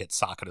 I thought I hit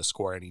Saka to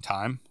score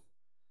anytime.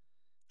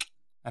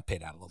 I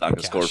paid out a little Saka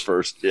cash. score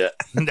first, yeah.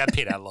 That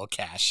paid out a little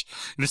cash.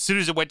 And as soon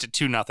as it went to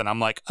 2-0, I'm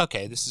like,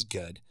 okay, this is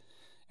good.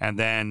 And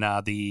then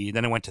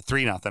then it went to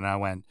 3-0, and I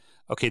went,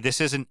 okay,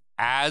 this isn't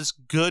as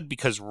good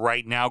because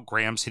right now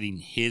Graham's hitting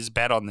his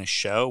bet on this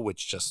show,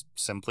 which just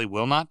simply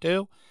will not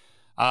do.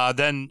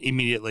 Then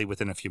immediately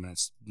within a few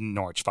minutes,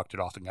 Norwich fucked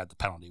it off and got the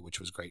penalty, which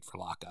was great for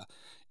Laka.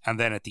 And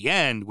then at the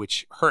end,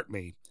 which hurt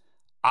me,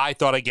 I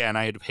thought again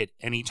I had hit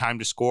any time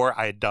to score.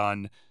 I had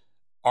done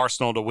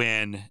Arsenal to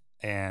win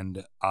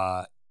and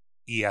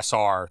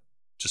ESR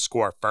to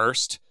score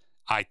first.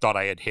 I thought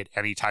I had hit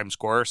any time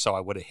scorer, so I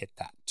would have hit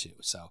that too.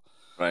 So.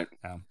 Right.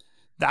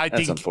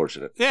 That's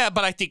unfortunate. Yeah,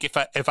 but I think if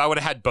I would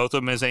have had both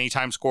of them as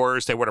anytime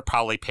scorers, they would have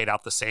probably paid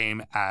out the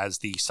same as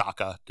the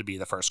Saka to be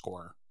the first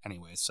scorer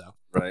anyway. So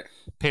right,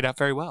 paid out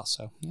very well.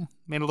 So yeah,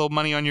 made a little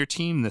money on your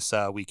team this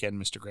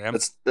weekend, Mr. Graham.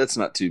 That's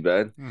not too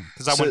bad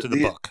because I went to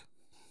the book.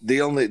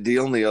 The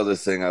only other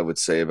thing I would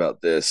say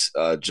about this,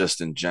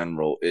 just in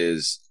general,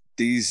 is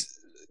these.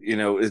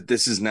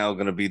 This is now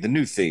going to be the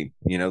new theme.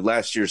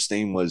 Last year's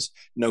theme was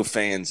no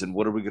fans and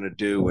what are we going to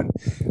do? And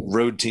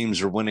road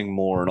teams are winning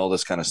more and all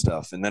this kind of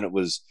stuff. And then it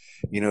was,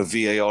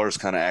 VAR is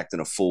kind of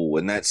acting a fool.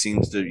 And that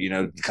seems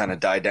to, kind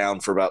of die down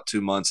for about 2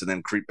 months and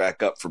then creep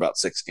back up for about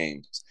 6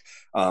 games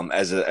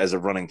as a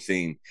running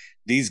theme.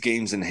 These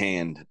games in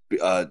hand,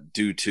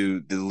 due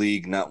to the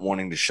league not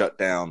wanting to shut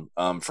down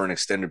for an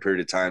extended period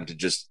of time, to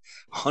just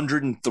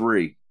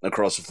 103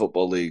 across the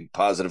football league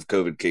positive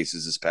COVID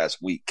cases this past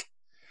week.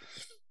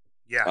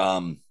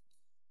 Yeah.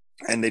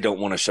 And they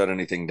don't want to shut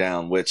anything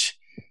down, which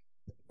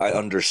I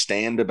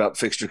understand about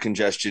fixture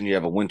congestion. You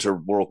have a winter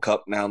World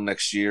Cup now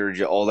next year,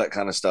 all that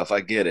kind of stuff.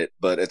 I get it.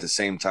 But at the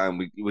same time,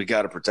 we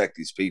got to protect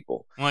these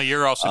people. Well,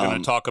 you're also going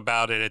to talk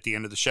about it at the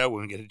end of the show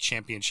when we get a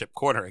championship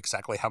corner,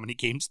 exactly how many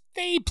games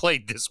they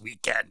played this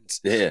weekend.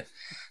 Yeah.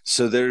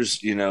 So there's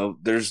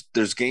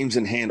games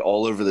in hand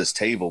all over this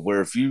table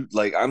where if you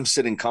I'm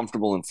sitting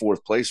comfortable in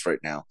 4th place right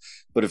now,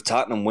 but if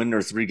Tottenham win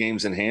their 3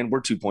 games in hand,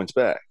 we're 2 points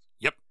back.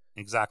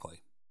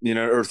 Exactly.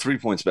 Or 3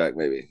 points back,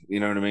 maybe. You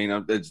know what I mean?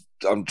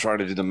 I'm trying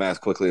to do the math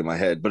quickly in my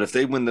head. But if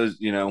they win those,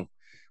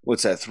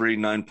 what's that?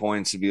 9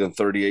 points to be on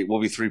 38.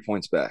 We'll be 3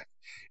 points back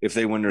if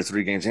they win their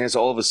 3 games. And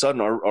so all of a sudden,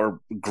 our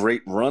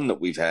great run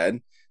that we've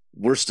had,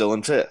 we're still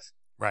in 5th.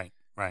 Right.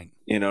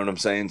 You know what I'm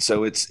saying?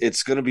 So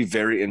it's going to be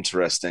very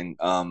interesting.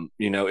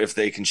 If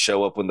they can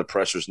show up when the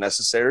pressure's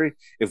necessary,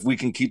 if we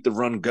can keep the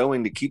run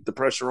going to keep the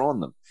pressure on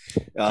them.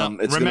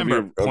 It's going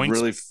to be a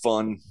really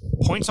fun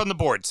points on the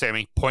board,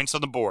 Sammy. Points on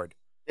the board.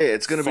 Yeah,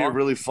 it's going to be a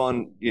really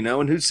fun,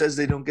 and who says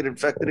they don't get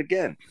infected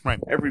again? Right.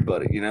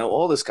 Everybody,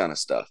 all this kind of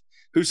stuff.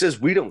 Who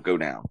says we don't go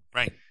down?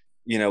 Right.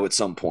 At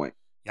some point.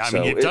 Yeah, I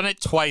mean, you've done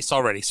it twice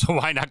already, so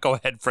why not go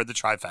ahead for the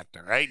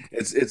trifecta, right?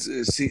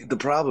 See, the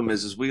problem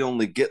is we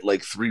only get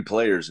 3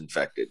 players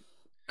infected.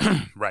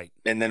 Right.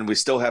 And then we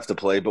still have to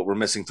play, but we're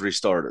missing 3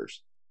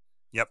 starters.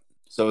 Yep.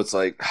 So it's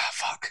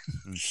fuck.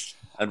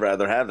 I'd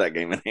rather have that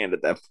game in hand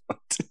at that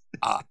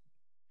point.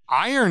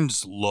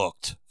 Irons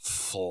looked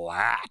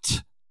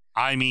flat.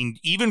 I mean,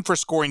 even for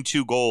scoring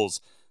 2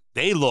 goals,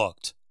 they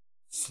looked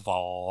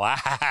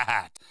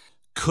flat.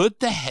 Could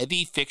the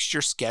heavy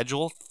fixture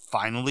schedule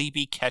finally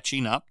be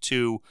catching up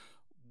to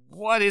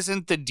what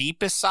isn't the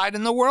deepest side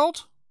in the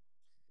world?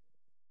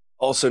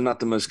 Also, not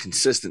the most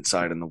consistent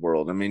side in the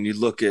world. I mean, you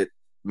look at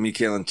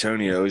Michail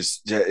Antonio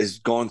is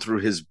gone through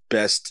his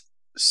best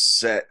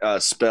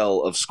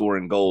spell of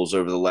scoring goals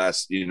over the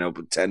last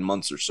 10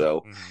 months or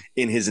so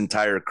in his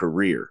entire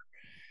career.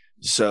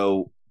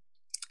 So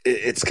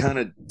it's kind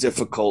of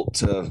difficult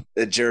to.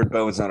 Jared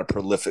Bowen's not a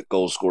prolific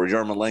goal scorer.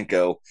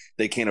 Yarmolenko,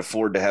 they can't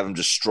afford to have him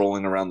just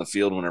strolling around the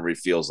field whenever he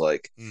feels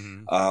like.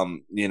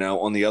 On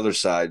the other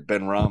side,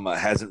 Ben Rama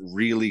hasn't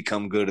really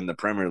come good in the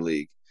Premier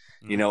League.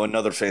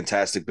 Another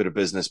fantastic bit of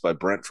business by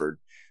Brentford.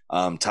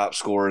 Top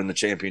scorer in the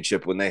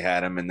Championship when they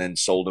had him, and then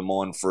sold him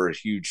on for a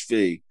huge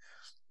fee,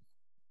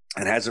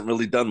 and hasn't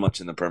really done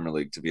much in the Premier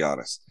League, to be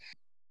honest.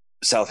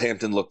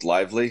 Southampton looked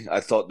lively. I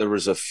thought there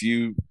was a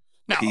few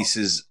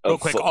pieces of real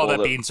quick, football all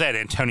that being said,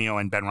 Antonio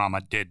and Ben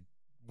Rama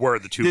were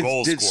the two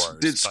goal scorers.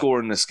 Did score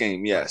in this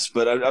game, yes.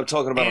 But I'm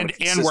talking about on a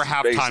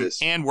consistent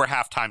basis. And we're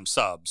halftime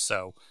subs,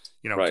 so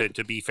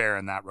to be fair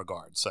in that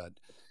regard. So,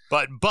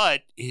 but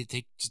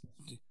they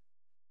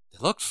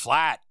looked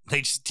flat.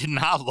 They just did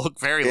not look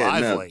very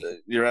lively. No,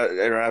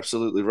 you're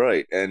absolutely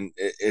right, and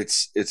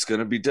it's going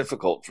to be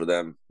difficult for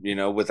them,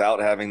 without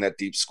having that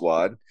deep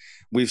squad.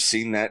 We've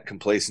seen that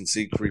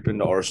complacency creep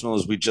into Arsenal,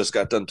 as we just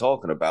got done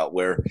talking about,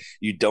 where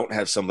you don't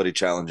have somebody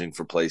challenging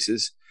for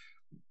places.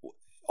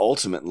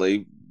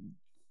 Ultimately,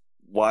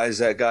 why is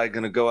that guy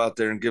going to go out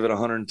there and give it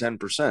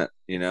 110%?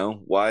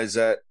 Why is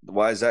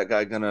that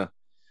guy going to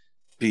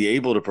be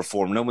able to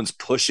perform? No one's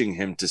pushing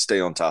him to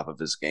stay on top of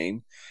his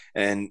game,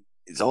 and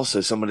it's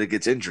also somebody that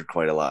gets injured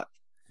quite a lot.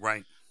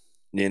 Right.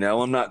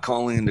 I'm not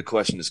calling into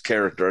question his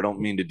character. I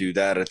don't mean to do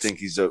that. I think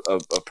he's a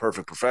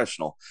perfect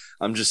professional.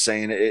 I'm just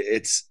saying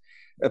it's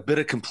a bit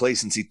of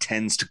complacency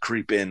tends to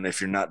creep in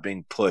if you're not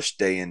being pushed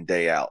day in,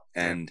 day out,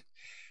 and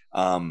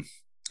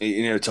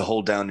to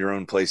hold down your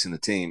own place in the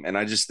team. And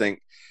I just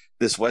think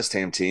this West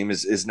Ham team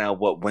is now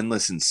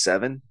winless in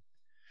 7.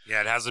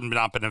 Yeah, it hasn't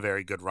not been a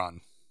very good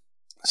run.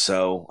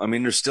 So I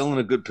mean, they're still in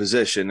a good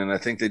position, and I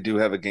think they do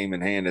have a game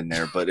in hand in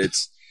there, but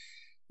it's.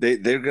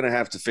 They're going to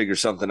have to figure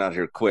something out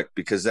here quick,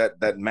 because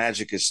that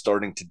magic is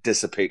starting to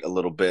dissipate a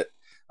little bit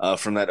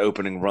from that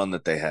opening run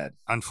that they had.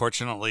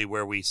 Unfortunately,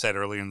 where we said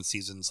earlier in the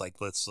seasons, like,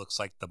 this looks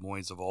like the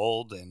Moyes of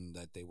old, and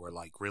that they were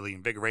like really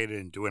invigorated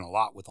and doing a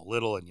lot with a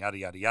little and yada,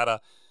 yada,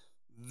 yada.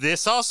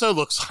 This also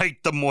looks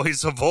like the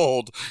Moyes of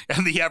old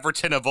and the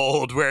Everton of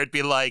old, where it'd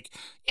be like,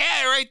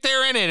 yeah, right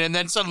there in it. And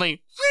then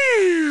suddenly,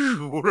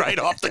 right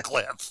off the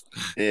cliff.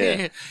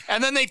 Yeah.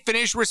 And then they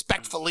finish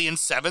respectfully in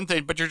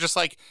 7th, but you're just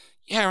like,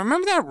 yeah,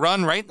 remember that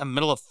run right in the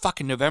middle of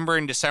fucking November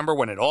and December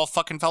when it all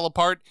fucking fell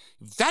apart?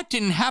 If that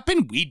didn't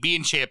happen, we'd be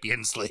in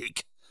Champions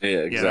League. Yeah,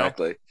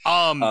 exactly.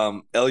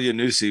 El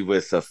Yunusi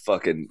with a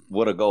fucking,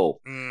 what a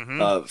goal.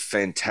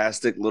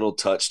 Fantastic little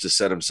touch to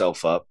set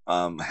himself up.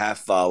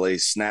 Half volley,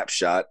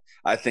 snapshot.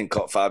 I think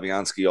caught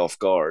Fabianski off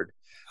guard.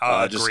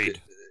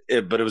 Agreed.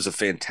 But it was a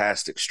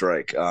fantastic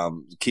strike.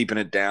 Keeping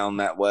it down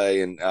that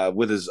way, and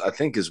with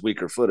his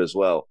weaker foot as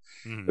well.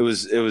 It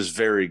was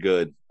very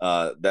good.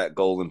 That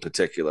goal in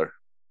particular.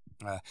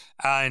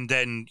 And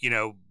then,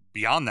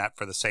 beyond that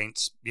for the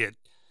Saints,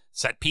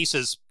 set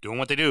pieces, doing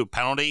what they do,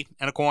 penalty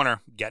and a corner,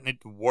 getting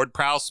it,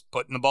 Ward-Prowse,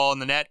 putting the ball in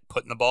the net,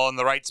 putting the ball in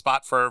the right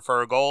spot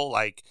for a goal.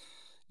 Like,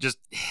 just,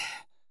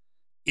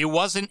 it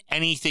wasn't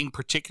anything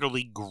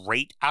particularly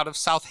great out of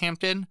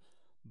Southampton,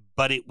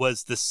 but it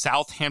was the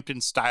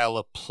Southampton style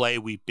of play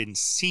we've been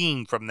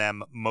seeing from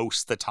them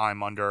most of the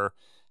time under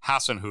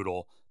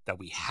Hasenhüttl that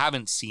we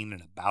haven't seen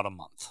in about a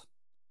month.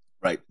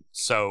 Right.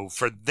 So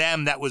for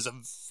them, that was a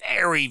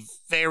very,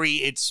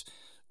 very,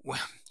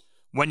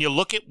 when you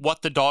look at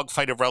what the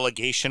dogfight of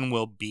relegation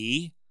will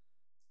be,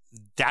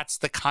 that's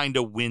the kind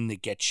of win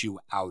that gets you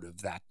out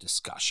of that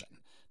discussion.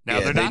 Now,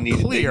 they're not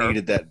clear. They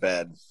needed that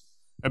bad.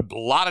 A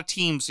lot of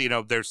teams,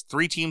 there's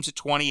 3 teams at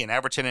 20 and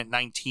Everton at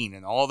 19,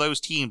 and all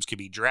those teams can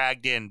be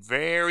dragged in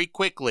very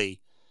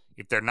quickly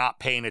if they're not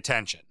paying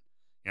attention.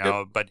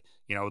 But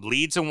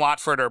Leeds and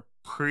Watford are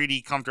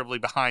pretty comfortably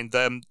behind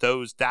them.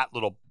 That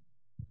little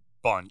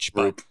bunch,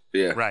 but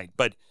yeah, right.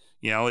 But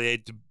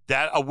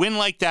a win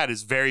like that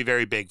is very,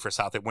 very big for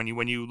South. When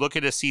you look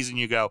at a season,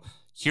 you go,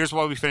 here's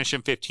why we finished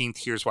in 15th.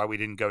 Here's why we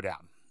didn't go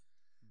down.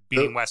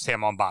 Beating West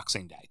Ham on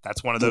Boxing Day.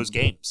 That's one of those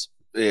games.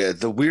 Yeah,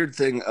 the weird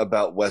thing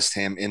about West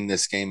Ham in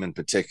this game in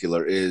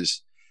particular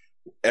is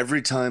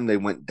every time they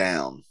went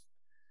down,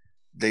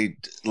 it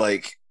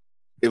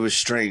was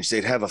strange.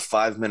 They'd have a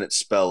 5-minute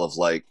spell of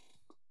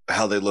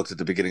how they looked at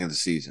the beginning of the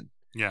season.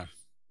 Yeah.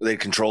 They'd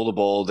control the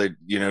ball. They'd,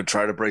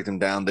 try to break them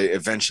down. They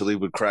eventually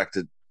would crack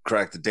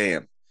the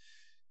dam.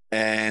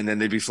 And then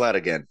they'd be flat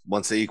again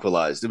once they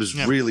equalized. It was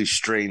really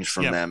strange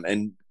from them,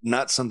 and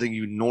not something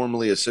you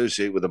normally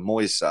associate with a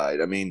Moyes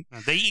side. I mean,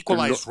 they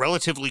equalized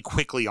relatively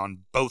quickly on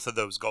both of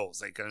those goals.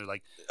 They kind of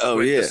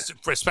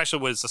especially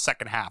when it's the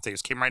second half. They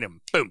just came right in,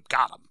 boom,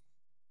 got them.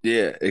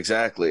 Yeah,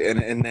 exactly.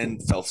 And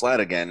then fell flat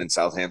again, and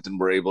Southampton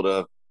were able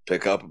to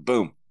pick up,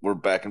 boom, we're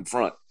back in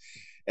front.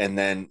 And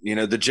then,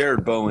 the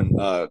Jared Bowen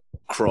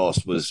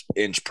cross was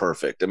inch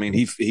perfect. I mean,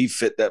 he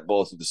fit that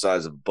ball through the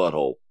size of a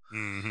butthole.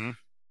 Mm-hmm.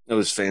 It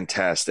was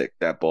fantastic,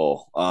 that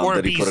ball Or a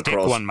that he put beefsteak,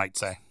 across one might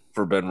say.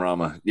 for Ben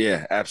Rama.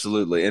 Yeah,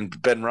 absolutely.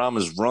 And Ben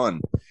Rama's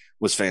run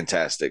was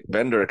fantastic.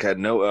 Benderick had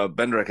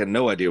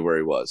no idea where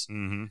he was.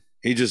 Mm-hmm.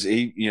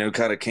 He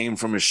kind of came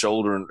from his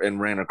shoulder and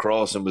ran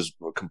across and was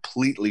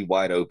completely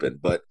wide open.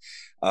 But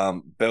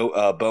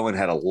Bowen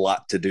had a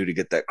lot to do to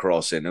get that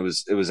cross in. It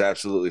was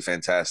absolutely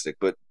fantastic.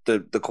 But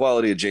the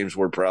quality of James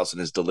Ward-Prowse and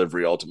his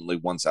delivery ultimately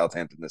won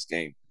Southampton this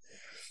game.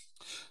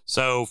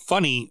 So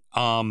funny.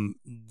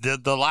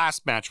 The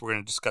last match we're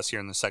going to discuss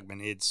here in the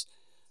segment,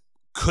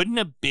 couldn't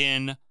have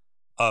been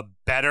a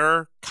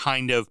better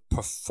kind of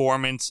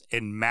performance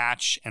and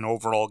match and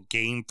overall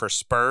game for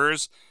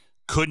Spurs.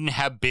 Couldn't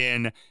have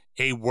been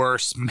a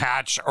worse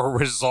match or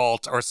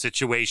result or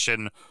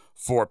situation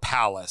for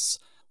Palace.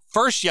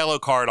 First yellow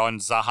card on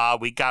Zaha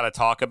we got to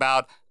talk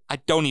about. I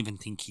don't even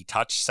think he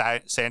touched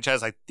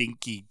Sanchez. I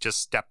think he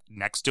just stepped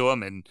next to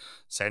him, and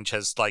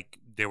Sanchez,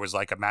 there was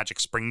a magic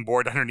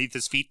springboard underneath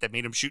his feet that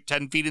made him shoot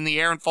 10 feet in the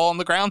air and fall on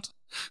the ground.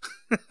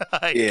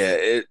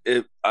 I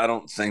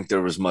don't think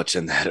there was much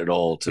in that at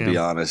all, to be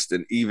honest.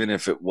 And even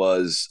if it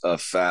was a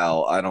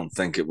foul, I don't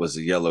think it was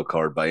a yellow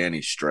card by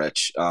any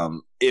stretch.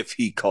 If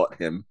he caught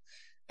him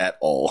at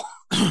all,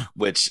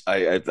 which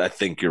I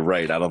think you're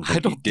right. I don't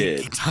think he did.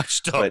 He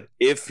touched him. But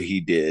if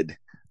he did,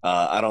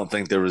 I don't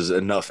think there was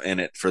enough in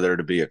it for there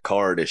to be a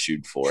card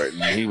issued for it.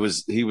 And he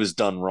was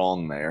done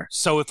wrong there.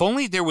 So if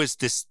only there was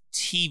this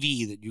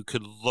TV that you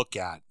could look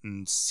at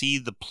and see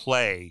the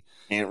play.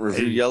 Can't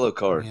review yellow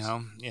cards.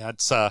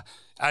 It's how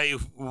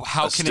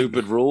can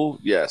stupid rule?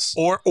 Yes.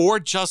 Or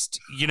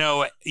just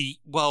you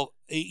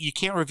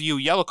can't review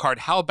a yellow card.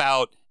 How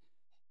about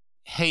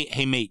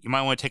hey mate, you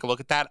might want to take a look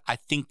at that. I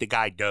think the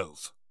guy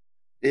dove.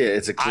 Yeah,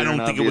 it's a clear I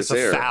don't think it was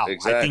a foul.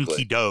 Exactly. I think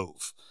he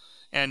dove,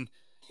 and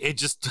it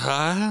just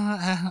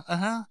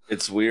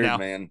It's weird,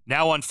 man.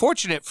 Now,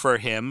 unfortunate for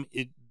him,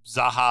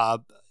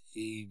 Zaha,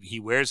 he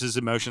wears his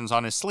emotions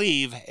on his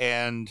sleeve,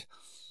 and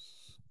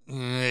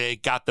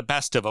it got the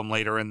best of him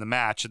later in the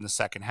match in the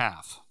second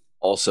half.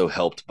 Also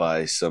helped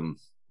by some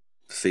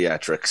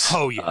theatrics.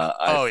 Oh yeah,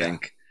 I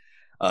think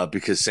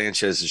because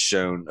Sanchez has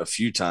shown a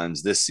few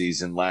times this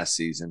season, last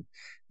season,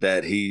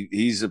 that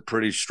he's a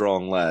pretty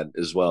strong lad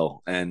as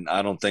well, and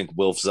I don't think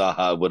Wilf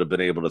Zaha would have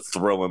been able to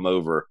throw him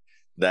over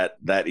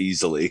that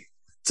easily,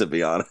 to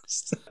be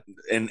honest.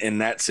 In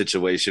that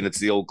situation, it's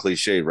the old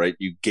cliche, right?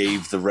 You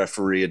gave the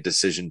referee a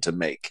decision to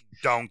make.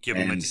 Don't give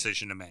him a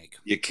decision to make.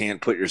 You can't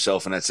put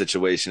yourself in that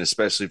situation,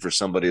 especially for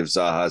somebody of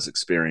Zaha's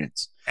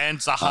experience. And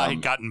Zaha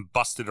had gotten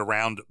busted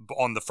around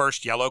on the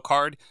first yellow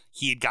card.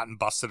 He had gotten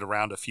busted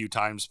around a few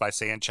times by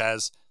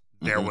Sanchez.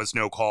 There was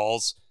no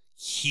calls.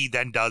 He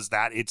then does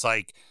that. It's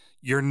like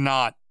you're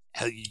not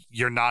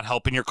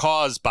helping your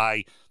cause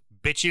by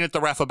bitching at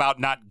the ref about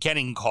not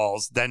getting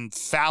calls, then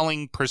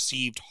fouling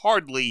perceived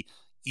hardly,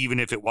 even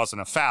if it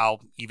wasn't a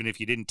foul, even if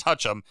you didn't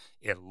touch him.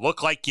 It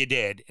looked like you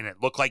did, and it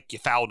looked like you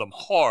fouled him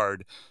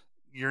hard.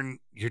 You're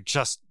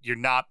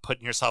not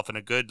putting yourself in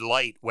a good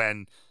light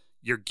when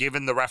you're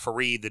giving the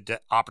referee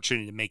the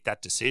opportunity to make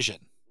that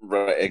decision.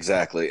 Right,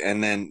 exactly.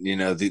 And then,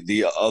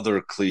 the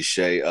other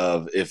cliche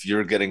of if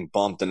you're getting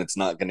bumped and it's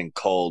not getting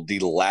called, the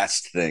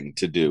last thing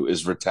to do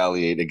is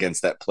retaliate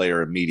against that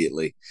player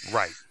immediately.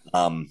 Right.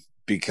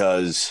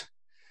 Because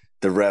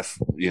the ref,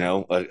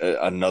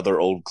 another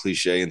old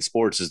cliche in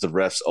sports is the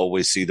refs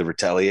always see the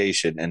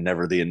retaliation and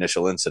never the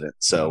initial incident.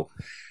 So,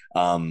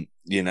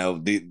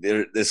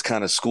 this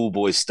kind of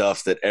schoolboy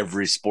stuff that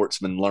every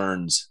sportsman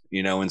learns,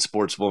 and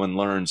sportswoman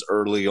learns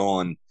early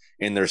on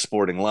in their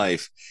sporting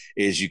life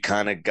is you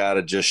kind of got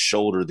to just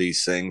shoulder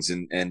these things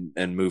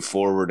and move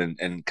forward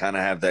and kind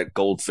of have that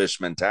goldfish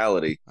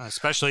mentality.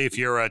 Especially if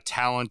you're a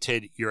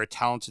talented,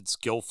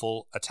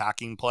 skillful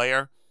attacking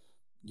player,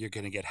 you're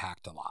going to get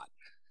hacked a lot.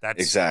 That's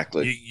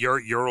exactly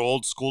your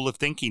old school of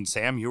thinking,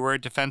 Sam. You were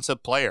a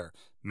defensive player,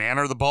 man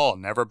or the ball,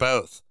 never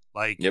both.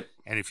 Yep.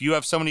 And if you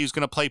have somebody who's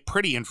going to play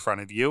pretty in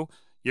front of you,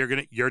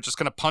 you're just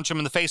going to punch him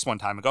in the face one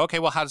time and go, okay,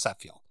 well, how does that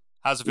feel?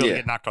 How does it feel to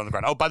get knocked on the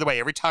ground? Oh, by the way,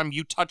 every time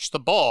you touch the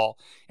ball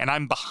and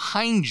I'm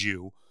behind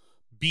you,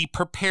 be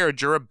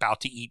prepared. You're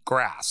about to eat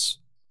grass.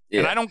 Yeah.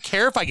 And I don't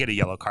care if I get a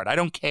yellow card. I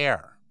don't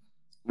care.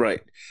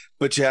 Right.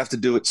 But you have to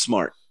do it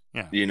smart.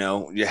 Yeah.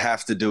 You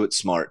have to do it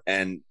smart.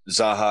 And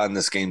Zaha in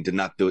this game did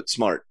not do it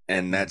smart.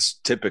 And that's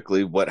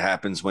typically what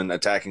happens when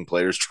attacking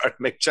players try to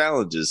make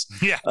challenges.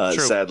 Yeah,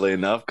 sadly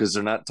enough, because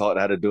they're not taught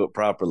how to do it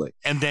properly.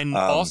 And then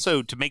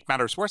also to make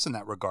matters worse in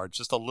that regard,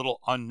 just a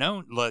little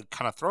unknown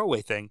kind of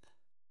throwaway thing,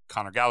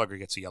 Conor Gallagher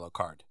gets a yellow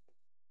card.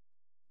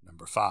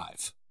 Number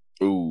 5.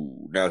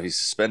 Ooh, now he's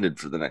suspended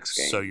for the next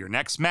game. So your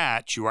next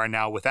match, you are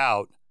now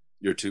without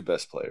your 2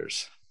 best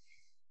players.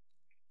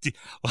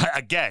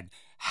 Again,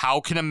 how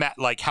can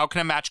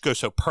a match go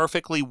so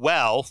perfectly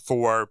well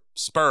for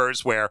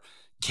Spurs where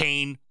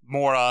Kane,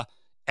 Mora,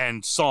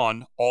 and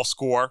Son all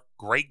score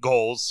great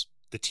goals,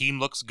 the team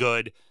looks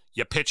good,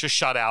 you pitch a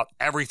shutout,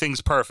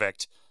 everything's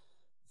perfect.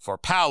 For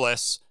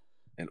Palace,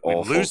 And We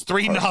all lose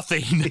falls apart.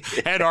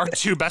 3-0, and our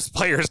two best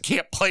players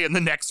can't play in the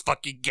next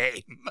fucking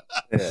game.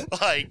 Yeah.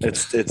 Like,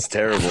 It's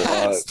terrible.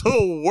 that's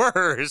the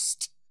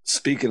worst.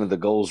 Speaking of the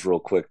goals, real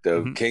quick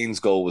though, Mhm. Kane's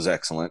goal was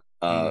excellent.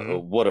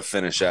 Mhm. What a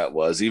finish that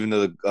was! Even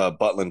though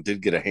Butland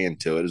did get a hand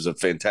to it, it was a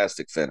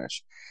fantastic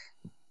finish.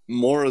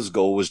 Mora's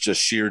goal was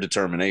just sheer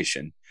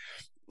determination.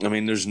 I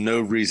mean, there's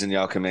no reason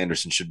Joachim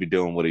Anderson should be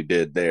doing what he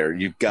did there.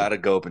 You've got to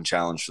go up and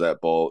challenge for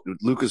that ball.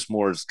 Lucas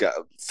Moore's got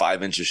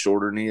 5 inches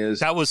shorter than he is.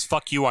 That was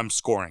fuck you, I'm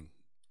scoring.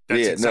 That's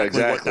Yeah, no,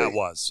 exactly what exactly. that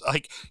was.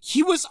 Like,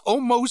 he was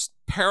almost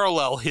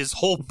parallel his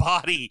whole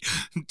body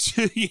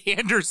to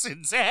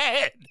Anderson's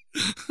head.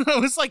 I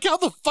was like, how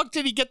the fuck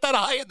did he get that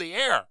high in the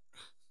air?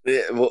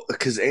 Yeah, well,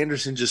 because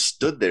Anderson just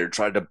stood there,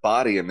 tried to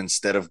body him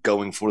instead of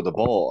going for the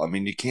ball. I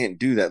mean, you can't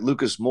do that.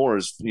 Lucas Moore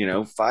is,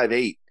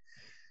 5'8".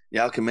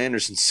 Joachim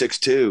Anderson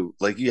 6'2".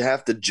 Like, you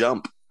have to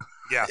jump.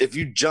 Yeah. If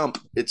you jump,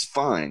 it's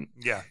fine.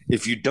 Yeah.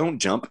 If you don't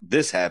jump,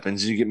 this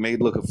happens and you get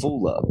made look a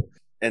fool of.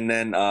 And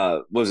then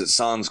what was it,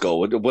 Son's goal?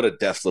 What a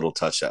deft little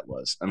touch that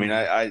was. I mean,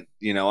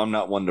 I'm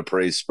not one to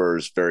praise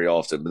Spurs very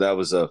often, but that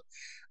was a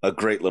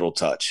great little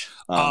touch.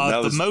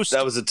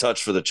 That was a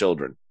touch for the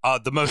children.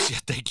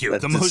 Thank you.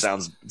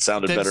 That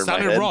sounded better in my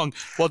head. Wrong.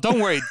 Well, don't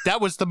worry. That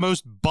was the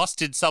most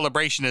busted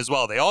celebration as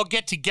well. They all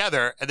get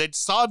together, and then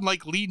Son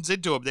leans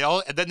into him.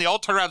 And then they all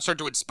turn around and start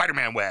doing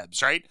Spider-Man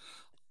webs, right?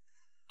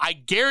 I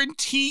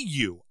guarantee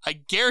you,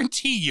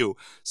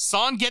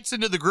 Son gets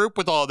into the group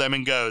with all of them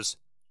and goes,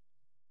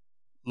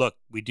 look,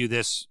 we do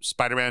this.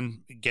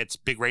 Spider-Man gets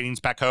big ratings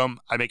back home.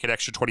 I make an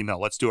extra 20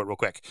 mil. Let's do it real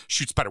quick.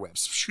 Shoot spider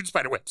webs,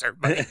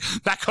 everybody.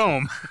 Back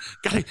home.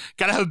 Gotta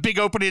have a big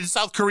opening in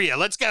South Korea.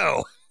 Let's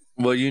go.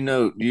 Well,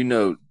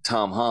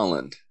 Tom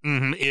Holland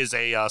is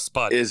a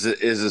spud. Is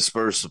a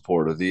Spurs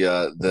supporter.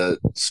 The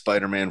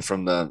Spider-Man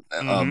from the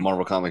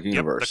Marvel comic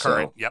universe. The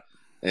current.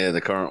 Yeah, the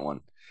current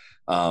one.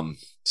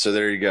 So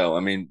there you go.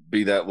 I mean,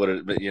 be that what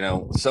it, but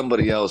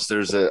somebody else.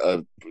 There's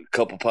a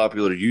couple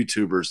popular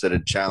YouTubers that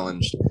had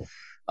challenged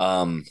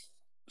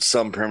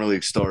some Premier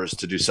League stars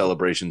to do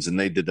celebrations, and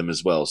they did them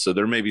as well. So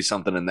there may be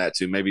something in that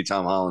too. Maybe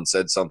Tom Holland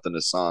said something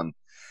to Son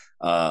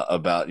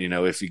about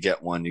if you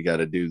get one, you got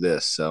to do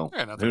this. So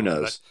who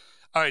knows?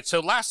 All right. So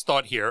last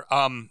thought here.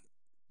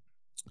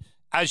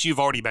 As you've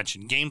already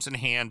mentioned, games in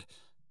hand.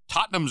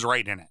 Tottenham's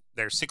right in it.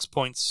 They're 6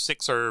 points,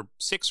 6 or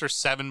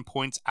 7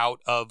 points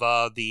out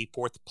of the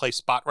fourth place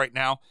spot right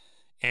now.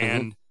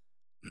 And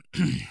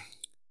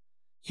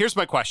here's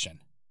my question.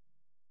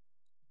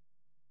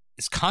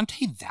 Is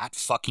Conte that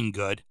fucking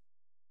good?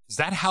 Is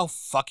that how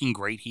fucking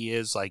great he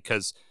is? Like,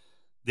 because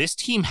this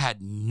team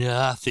had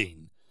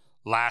nothing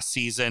last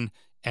season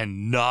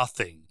and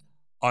nothing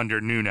under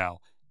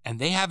Nuno, and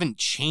they haven't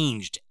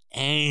changed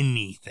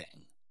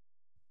anything.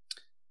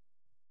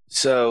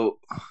 So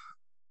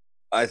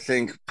I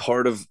think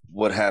part of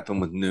what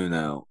happened with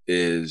Nuno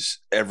is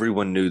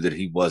everyone knew that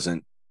he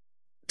wasn't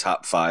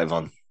top 5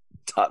 on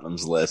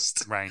Tottenham's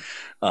list, right?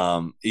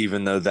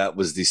 Even though that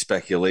was the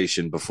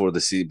speculation before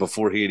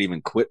he had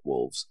even quit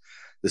Wolves.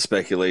 The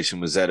speculation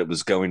was that it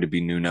was going to be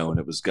Nuno and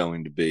it was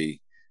going to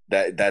be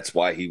that's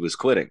why he was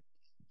quitting.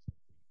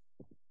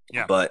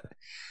 Yeah, but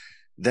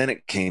then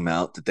it came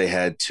out that they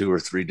had 2 or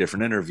 3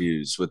 different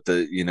interviews with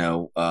the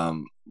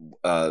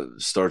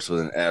starts with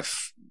an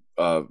F.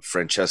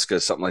 Francesca,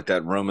 something like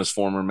that, Roma's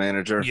former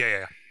manager.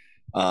 Yeah.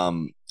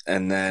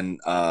 And then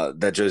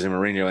that Jose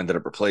Mourinho ended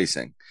up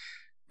replacing.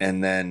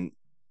 And then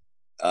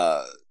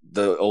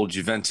the old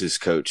Juventus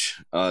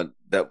coach,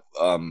 that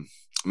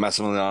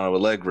Massimiliano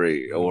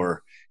Allegri,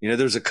 or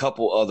there's a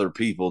couple other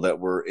people that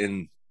were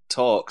in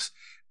talks,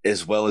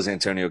 as well as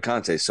Antonio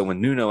Conte. So when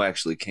Nuno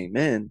actually came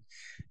in,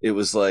 it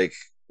was like,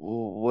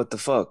 well, what the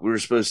fuck? We were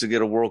supposed to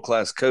get a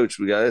world-class coach.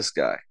 We got this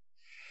guy.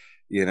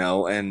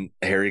 And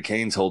Harry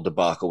Kane's whole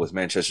debacle with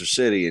Manchester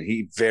City, and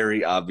he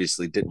very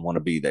obviously didn't want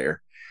to be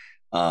there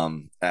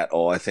at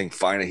all. I think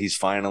he's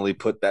finally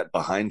put that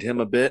behind him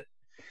a bit,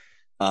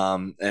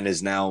 and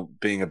is now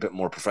being a bit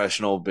more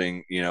professional,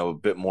 being a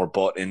bit more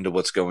bought into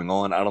what's going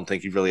on. I don't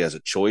think he really has a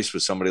choice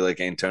with somebody like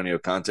Antonio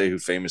Conte, who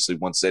famously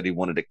once said he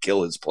wanted to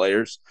kill his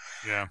players.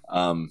 Yeah.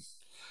 I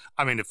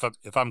mean,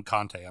 if I'm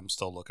Conte, I'm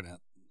still looking at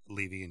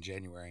Levy in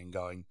January and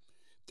going,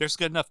 "There's a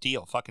good enough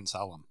deal. Fucking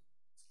sell him."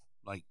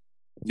 Like.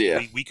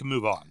 Yeah, we can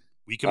move on.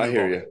 I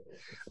hear you.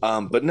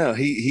 But no,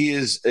 he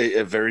is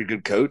a very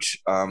good coach.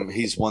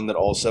 He's one that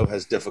also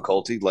has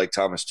difficulty, like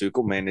Thomas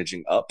Tuchel,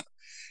 managing up,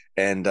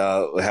 and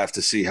we'll have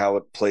to see how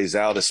it plays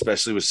out,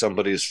 especially with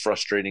somebody as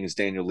frustrating as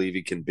Daniel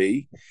Levy can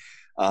be.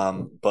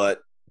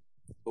 But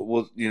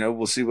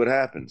we'll see what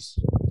happens.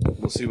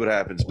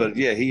 But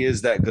yeah, he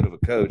is that good of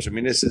a coach. I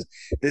mean, this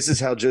is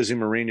how Jose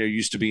Mourinho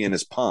used to be in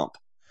his pomp.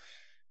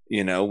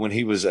 When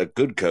he was a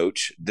good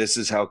coach, this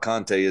is how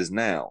Conte is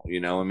now.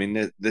 I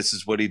mean, this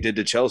is what he did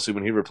to Chelsea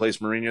when he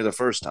replaced Mourinho the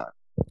first time.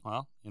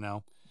 Well,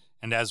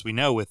 and as we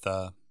know with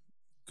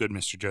good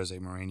Mr. Jose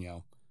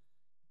Mourinho,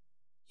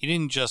 he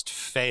didn't just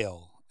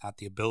fail at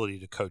the ability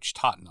to coach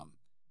Tottenham.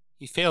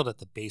 He failed at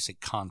the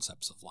basic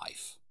concepts of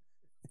life.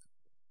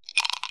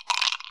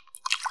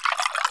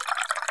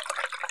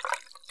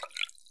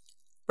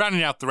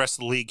 Rounding out the rest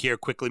of the league here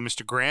quickly,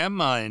 Mr. Graham,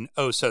 and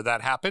so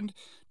that happened.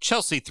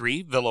 Chelsea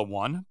 3, Villa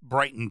 1,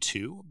 Brighton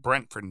 2,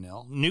 Brentford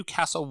 0,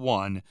 Newcastle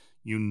 1,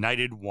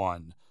 United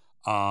 1.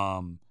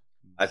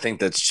 I think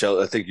that's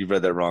Chelsea. I think you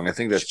read that wrong. I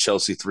think that's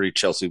Chelsea 3,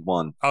 Chelsea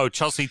 1. Oh,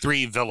 Chelsea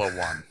 3, Villa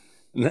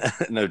 1.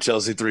 No,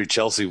 Chelsea 3,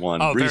 Chelsea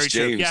 1. Oh, Reece very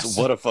true. James, Yes.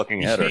 what a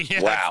fucking header.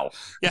 Yeah. Wow.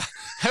 Yeah,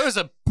 that was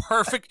a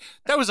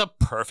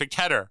perfect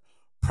header.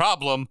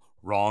 Problem,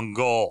 wrong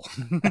goal.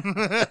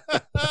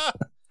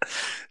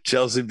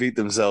 Chelsea beat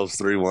themselves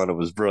 3-1. It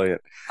was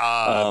brilliant.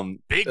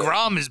 Big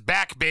Rom is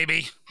back,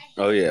 baby.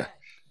 Oh, yeah.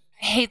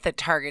 I hate that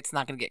Target's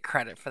not going to get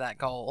credit for that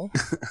goal.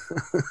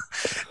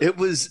 It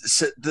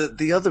was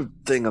the other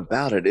thing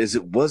about it is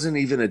it wasn't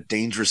even a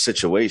dangerous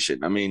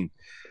situation. I mean,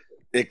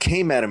 it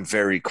came at him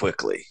very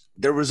quickly.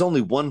 There was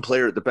only one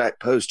player at the back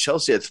post.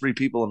 Chelsea had 3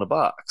 people in the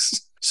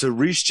box. So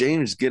Reece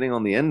James getting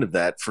on the end of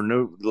that for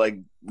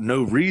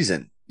no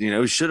reason. You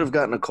know, he should have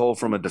gotten a call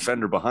from a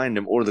defender behind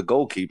him or the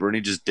goalkeeper, and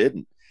he just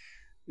didn't.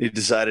 He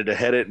decided to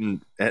head it,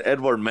 and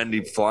Edouard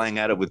Mendy flying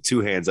at it with 2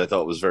 hands I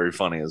thought was very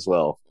funny as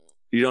well.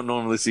 You don't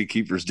normally see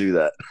keepers do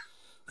that.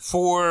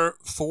 For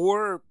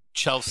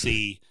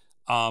Chelsea,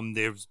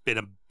 there's been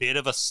a bit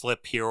of a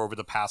slip here over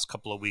the past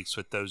couple of weeks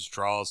with those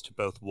draws to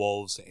both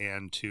Wolves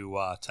and to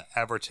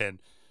Everton,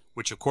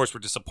 which of course were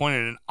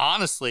disappointed. And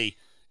honestly,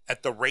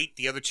 at the rate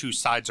the other two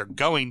sides are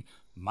going,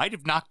 might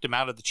have knocked them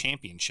out of the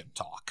championship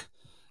talk.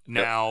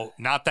 Now,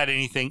 not that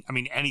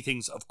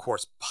anything's of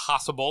course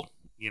possible.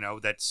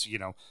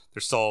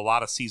 There's still a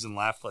lot of season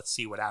left. Let's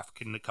see what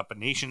African Cup of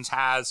Nations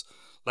has.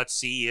 Let's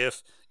see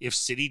if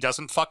City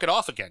doesn't fuck it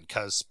off again,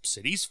 because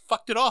City's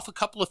fucked it off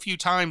a few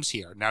times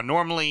here. Now,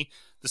 normally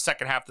the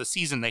second half of the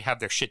season they have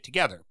their shit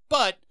together,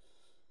 but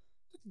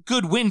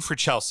good win for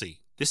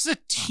Chelsea. This is a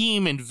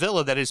team in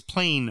Villa that is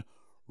playing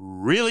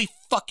really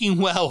fucking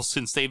well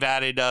since they've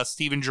added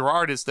Steven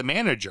Gerrard as the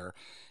manager.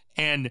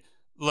 And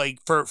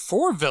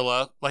for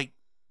Villa,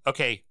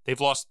 okay, they've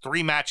lost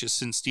 3 matches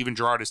since Steven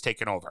Gerrard has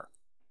taken over.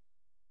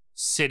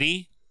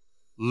 City,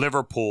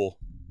 Liverpool,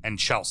 and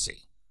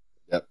Chelsea.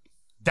 Yep.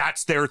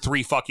 That's their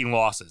 3 fucking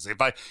losses.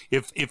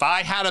 If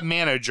I had a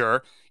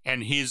manager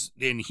and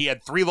he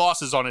had 3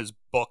 losses on his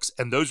books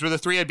and those were the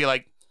 3, I'd be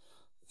like,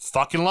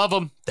 fucking love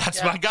him.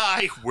 That's my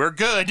guy. We're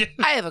good.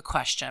 I have a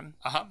question.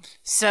 Uh-huh.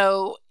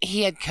 So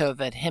he had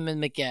COVID, him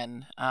and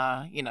McGinn,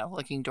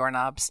 licking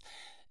doorknobs.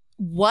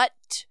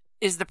 What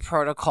is the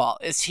protocol?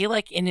 Is he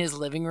in his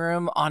living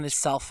room on his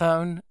cell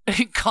phone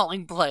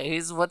calling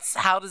plays?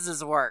 How does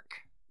this work?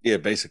 Yeah,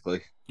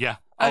 basically. Yeah.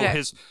 Okay. Oh,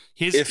 his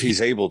if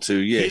he's able to,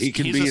 yeah, he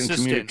can his be assistant.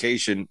 in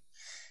communication.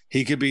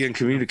 He could be in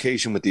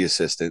communication with the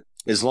assistant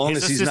as long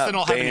his as he's assistant not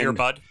will have an banned.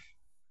 earbud.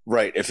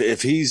 Right.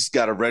 If he's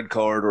got a red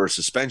card or a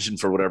suspension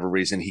for whatever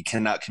reason, he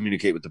cannot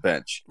communicate with the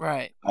bench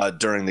Right.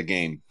 During the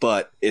game.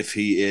 But if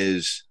he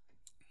is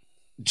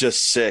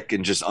just sick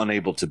and just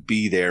unable to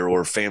be there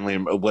or family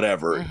or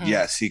whatever,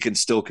 yes, he can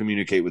still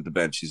communicate with the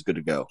bench. He's good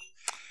to go.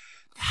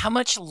 How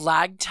much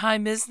lag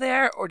time is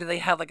there, or do they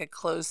have a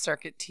closed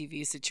circuit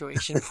TV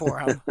situation for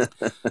him?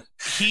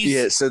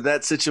 Yeah, so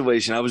that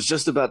situation, I was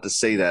just about to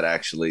say that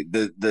actually.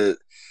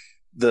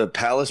 The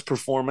Palace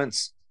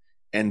performance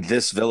and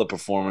this Villa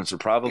performance are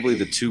probably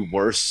the 2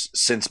 worst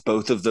since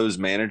both of those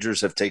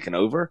managers have taken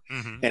over.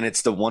 Mm-hmm. And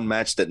it's the one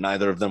match that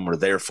neither of them were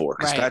there for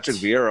because Right. Patrick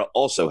Vieira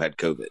also had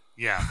COVID.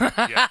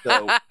 Yeah.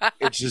 So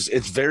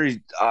it's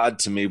very odd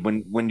to me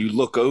when you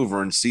look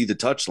over and see the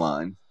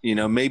touchline.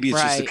 Maybe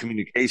it's just the Right.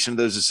 communication of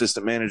those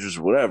assistant managers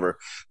or whatever.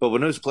 But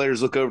when those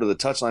players look over to the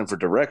touchline for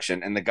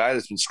direction and the guy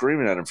that's been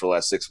screaming at him for the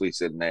last 6 weeks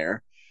isn't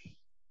there,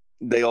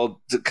 they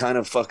all kind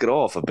of fuck it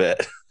off a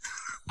bit.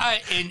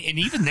 And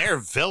even there,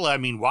 Villa,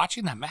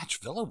 watching that match,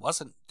 Villa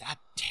wasn't that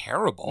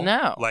terrible.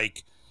 No.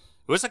 It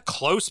was a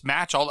close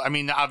match.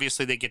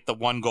 Obviously they get the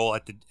 1 goal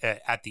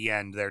at the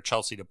end there,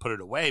 Chelsea, to put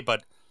it away,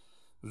 but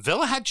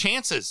Villa had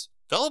chances.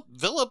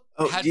 Villa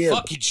had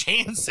fucking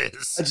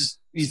chances.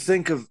 You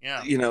think of,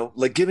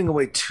 giving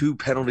away 2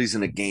 penalties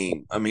in a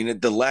game.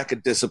 The lack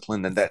of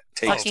discipline that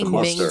takes to Fucking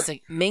muster.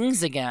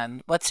 Mings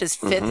again. What's his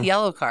 5th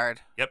yellow card?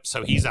 Yep,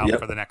 so he's out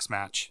for the next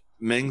match.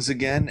 Mings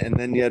again, and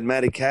then you had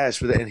Matty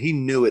Cash with it, and he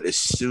knew it as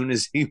soon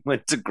as he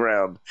went to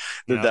ground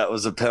that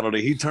was a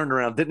penalty. He turned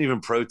around, didn't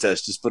even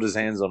protest, just put his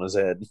hands on his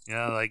head.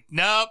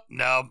 Nope,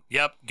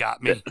 yep,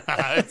 got me.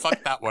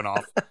 Fuck that one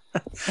off.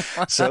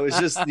 So it's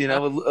just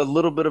a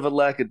little bit of a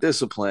lack of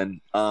discipline,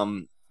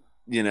 and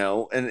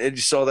you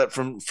saw that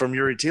from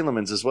Yuri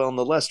Tielemans as well in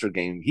the Leicester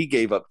game. He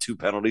gave up 2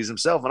 penalties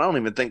himself, and I don't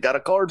even think got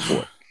a card for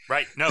it.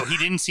 Right? No, he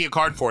didn't see a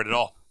card for it at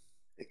all.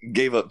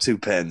 Gave up 2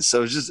 pens.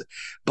 So it's just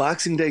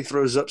Boxing Day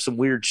throws up some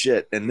weird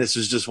shit, and this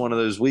was just one of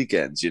those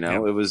weekends. It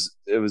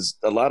was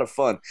a lot of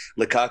fun.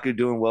 Lukaku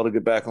doing well to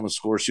get back on the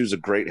score. She was a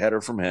great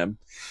header from him.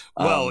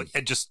 Well,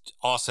 and just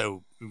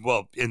also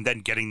and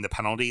then getting the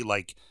penalty,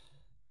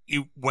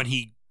 when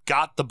he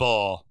got the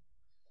ball,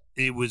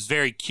 it was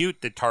very cute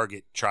that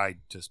Target tried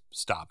to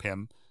stop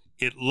him.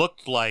 It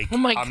looked like Oh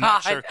my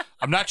God.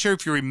 I'm not sure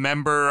if you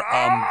remember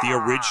the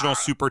original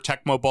Super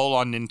Tecmo Bowl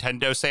on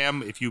Nintendo,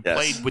 Sam. If you Yes.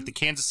 played with the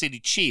Kansas City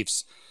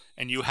Chiefs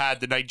and you had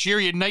the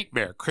Nigerian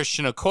Nightmare,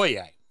 Christian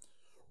Okoye,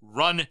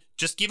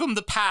 just give him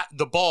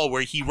the ball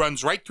where he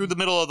runs right through the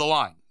middle of the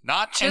line.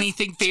 Not Just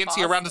anything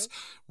fancy around us.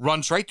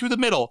 Runs right through the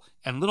middle,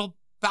 and little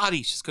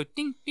bodies just go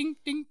ding, ding,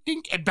 ding,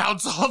 ding, and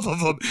bounce off of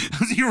him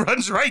as he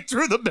runs right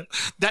through the middle.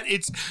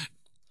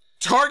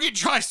 Target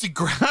tries to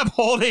grab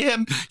hold of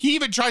him. He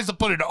even tries to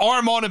put an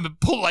arm on him and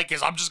pull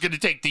I'm just going to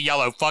take the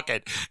yellow, fuck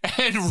it.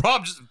 And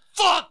Rob just,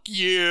 fuck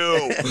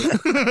you.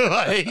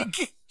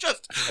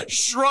 Just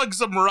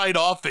shrugs him right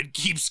off and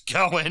keeps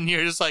going.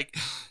 You're just like,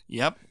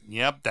 yep,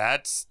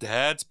 that's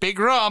Big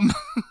Rum.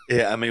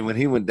 Yeah, I mean, when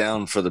he went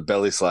down for the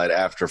belly slide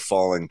after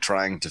falling,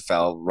 trying to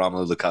foul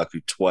Romelu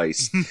Lukaku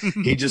twice,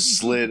 he just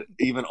slid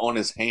even on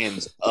his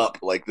hands up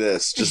like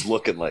this, just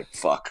looking like,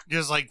 fuck.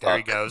 Just like, there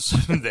he goes.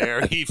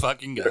 There he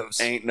fucking goes.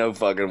 Ain't no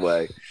fucking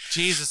way.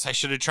 Jesus, I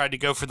should have tried to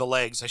go for the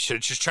legs. I should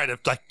have just tried to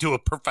do a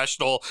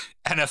professional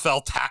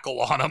NFL tackle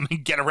on him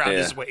and get around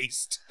his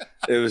waist.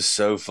 It was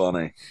so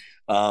funny.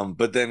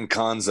 But then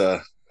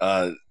Kanza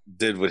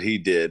did what he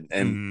did,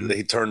 and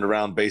he turned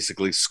around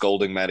basically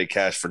scolding Matty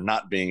Cash for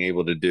not being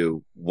able to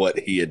do what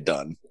he had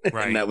done.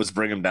 Right. And that was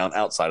bring him down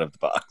outside of the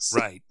box.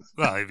 Right.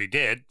 Well, if he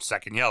did,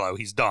 second yellow,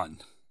 he's done.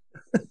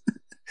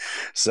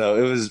 So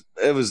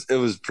it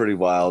was pretty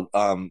wild.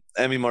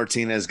 Emi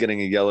Martinez getting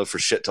a yellow for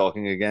shit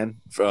talking again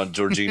for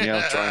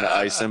Jorginho trying to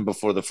ice him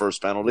before the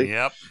first penalty.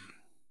 Yep.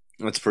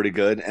 That's pretty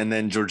good. And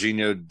then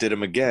Jorginho did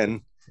him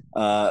again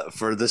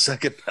for the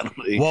second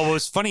penalty. Well, it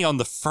was funny on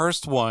the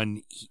first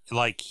one,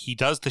 he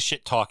does the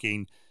shit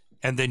talking,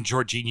 and then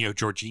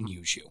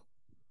Jorginho's you.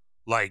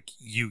 Like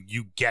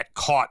you get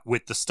caught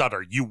with the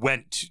stutter. You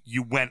went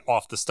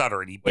off the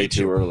stutter, and he way beat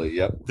too you early.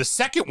 Yep. The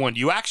second one,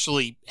 you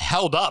actually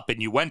held up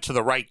and you went to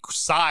the right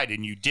side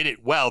and you did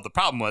it well. The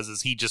problem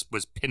was he just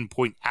was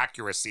pinpoint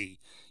accuracy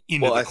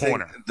into the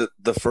corner. Think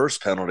the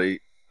first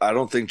penalty, I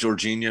don't think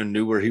Jorginho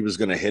knew where he was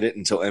going to hit it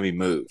until Emi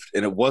moved.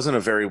 And it wasn't a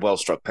very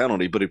well-struck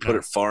penalty, but he put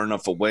it far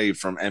enough away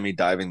from Emi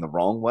diving the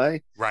wrong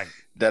way right,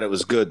 that it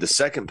was good. The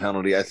second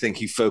penalty, I think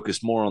he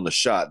focused more on the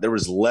shot. There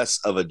was less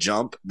of a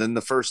jump than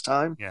the first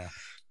time. Yeah.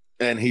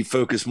 And he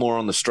focused more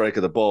on the strike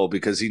of the ball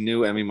because he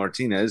knew Emi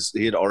Martinez.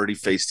 He had already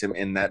faced him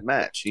in that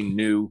match. He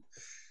knew,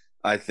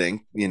 I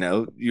think,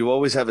 you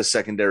always have a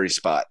secondary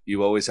spot.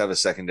 You always have a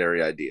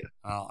secondary idea.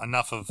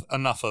 Enough of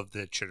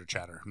the chitter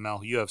chatter.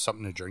 Mel, you have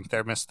something to drink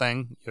there, Miss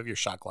Thing. You have your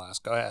shot glass.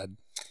 Go ahead.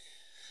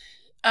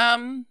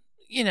 I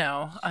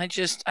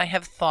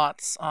have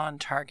thoughts on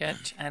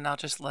Target, and I'll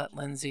just let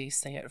Lindsay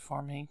say it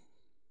for me.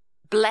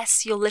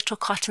 Bless your little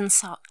cotton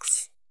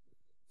socks.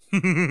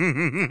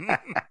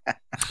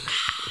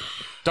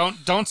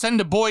 Don't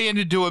send a boy in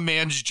to do a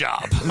man's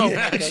job.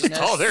 That's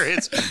just all there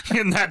is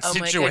in that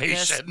situation.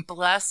 My goodness.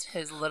 Bless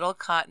his little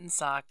cotton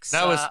socks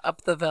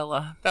up the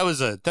villa. That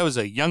was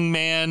a young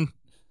man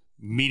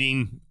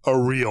meeting a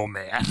real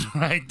man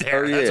right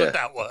there. That's what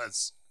that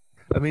was.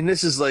 I mean,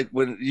 this is like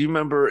when you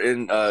remember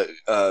in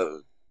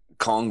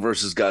Kong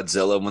versus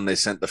Godzilla when they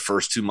sent the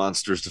first two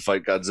monsters to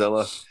fight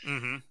Godzilla.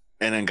 Mm-hmm.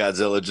 And then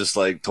Godzilla just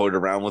toyed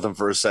around with him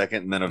for a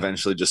second and then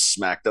eventually just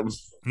smacked him.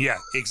 Yeah,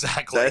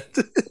 exactly.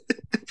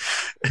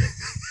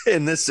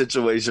 In this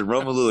situation,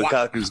 Romelu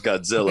Lukaku's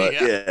Godzilla.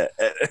 Yeah.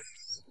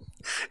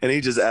 And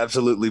he just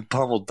absolutely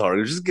pummeled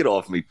Target. Just get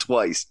off me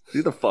twice.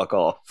 Get the fuck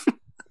off.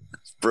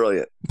 It's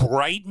brilliant.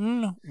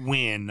 Brighton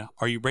win.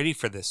 Are you ready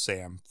for this,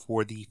 Sam?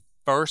 For the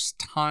first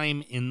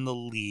time in the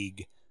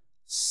league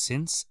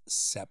since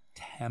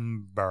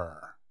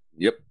September.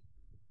 Yep.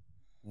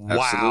 Wow.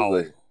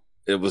 Absolutely.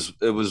 It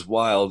was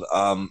wild.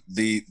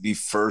 The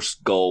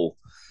first goal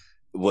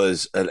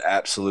was an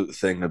absolute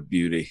thing of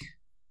beauty.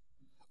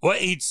 Well,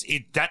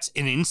 that's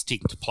an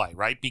instinct play,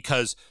 right?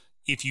 Because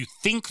if you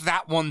think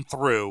that one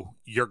through,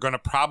 you're going to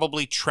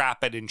probably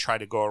trap it and try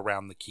to go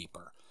around the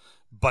keeper.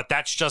 But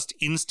that's just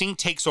instinct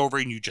takes over,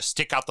 and you just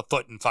stick out the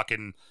foot and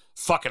fucking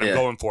I'm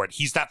going for it.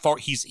 He's that far.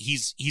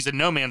 He's in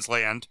no man's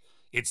land.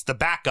 It's the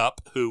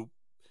backup who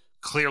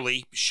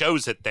clearly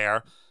shows it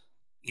there.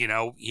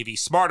 If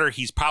he's smarter,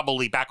 he's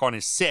probably back on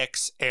his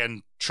 6,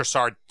 and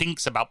Trossard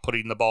thinks about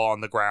putting the ball on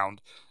the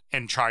ground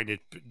and trying to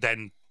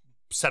then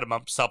set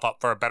himself up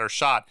for a better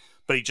shot.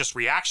 But he just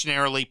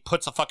reactionarily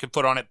puts a fucking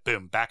foot on it,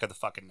 boom, back of the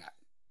fucking net.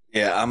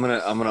 Yeah, I'm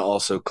gonna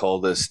also call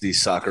this the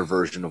soccer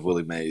version of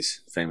Willie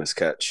Mays' famous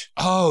catch.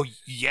 Oh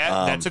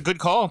yeah, that's a good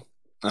call.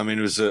 I mean,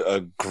 it was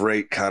a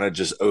great kind of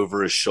just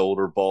over his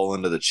shoulder ball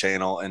into the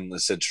channel, and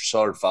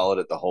Trossard followed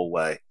it the whole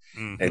way.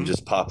 Mm-hmm. And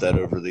just pop that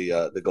over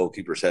the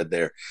goalkeeper's head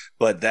there.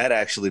 But that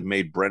actually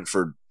made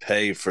Brentford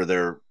pay for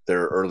their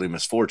early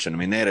misfortune. I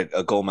mean, they had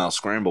a goal mouth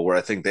scramble where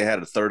I think they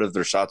had a third of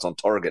their shots on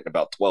target in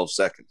about 12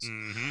 seconds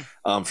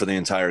for the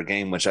entire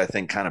game, which I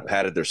think kind of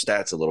padded their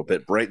stats a little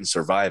bit. Brighton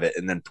survive it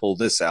and then pull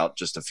this out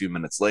just a few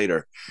minutes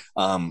later.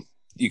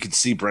 You could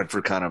see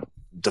Brentford kind of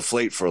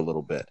deflate for a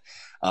little bit.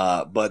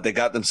 But they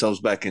got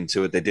themselves back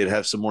into it. They did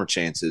have some more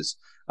chances.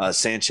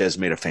 Sanchez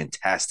made a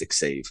fantastic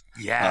save.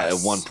 Yes.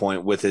 At one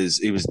point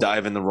he was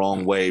diving the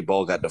wrong way.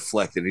 Ball got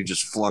deflected. He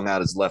just flung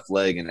out his left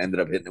leg and ended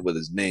up hitting it with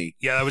his knee.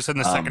 Yeah, that was in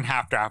the second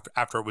half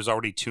after it was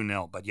already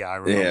 2-0. But yeah, I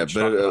remember. Yeah,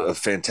 but a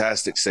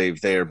fantastic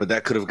save there. But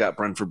that could have got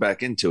Brentford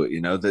back into it.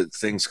 That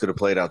things could have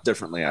played out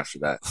differently after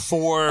that.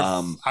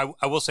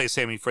 I will say,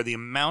 Sammy, for the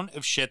amount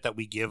of shit that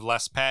we give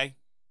Lespay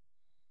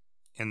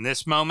in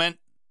this moment,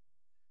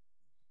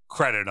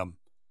 credit him.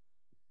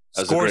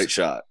 That was a great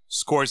shot.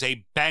 Scores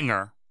a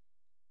banger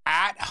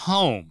at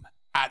home,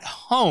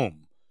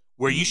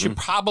 where you should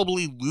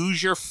probably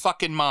lose your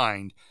fucking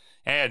mind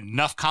and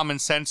enough common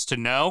sense to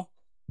know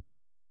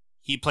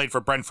he played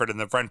for Brentford and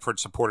the Brentford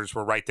supporters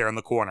were right there in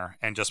the corner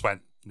and just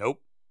went,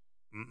 nope,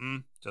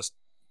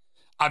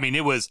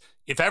 it was,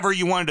 if ever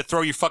you wanted to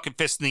throw your fucking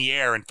fist in the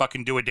air and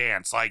fucking do a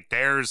dance, like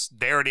there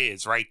it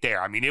is right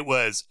there. It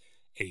was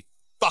a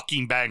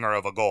fucking banger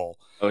of a goal.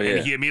 Oh, yeah.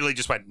 And he immediately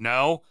just went,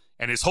 no.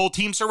 And his whole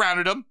team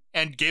surrounded him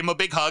and gave him a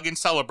big hug and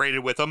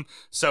celebrated with him.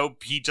 So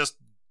he just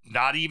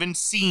not even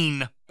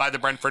seen by the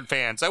Brentford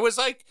fans. I was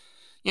like,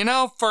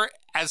 for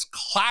as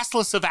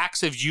classless of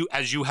acts as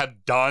you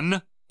have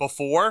done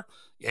before,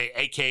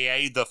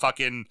 aka the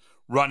fucking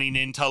running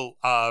into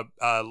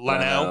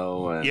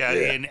Leno,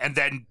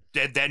 and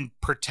then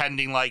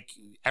pretending like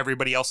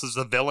everybody else is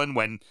the villain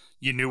when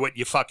you knew what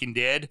you fucking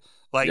did,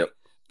 like. Yep.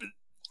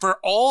 For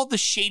all the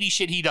shady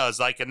shit he does,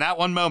 like in that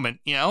one moment,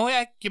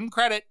 give him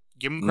credit.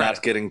 Give him credit.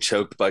 Not getting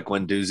choked by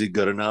Guendouzi,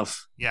 good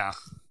enough. Yeah.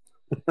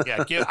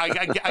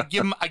 I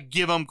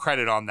give him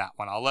credit on that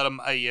one. I'll let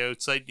him.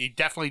 It's like he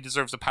definitely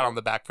deserves a pat on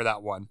the back for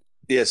that one.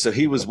 Yeah, so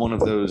he was one of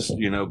those,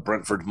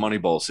 Brentford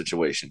Moneyball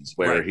situations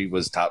where he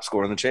was top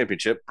scorer in the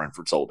championship.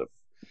 Brentford sold him.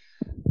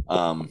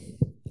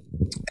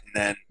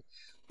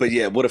 But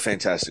yeah, what a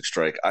fantastic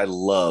strike! I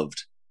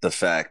loved the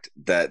fact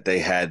that they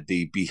had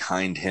the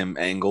behind him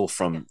angle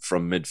from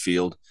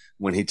midfield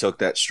when he took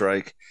that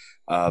strike,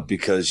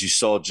 because you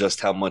saw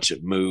just how much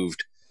it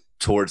moved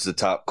towards the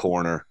top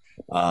corner.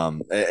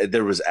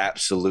 There was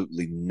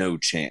absolutely no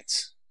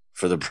chance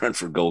for the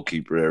Brentford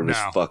goalkeeper. It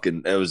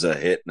was a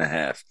hit and a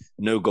half.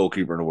 No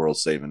goalkeeper in the world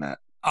saving that.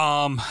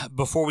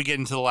 Before we get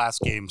into the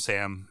last game,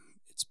 Sam,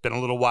 it's been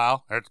a little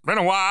while.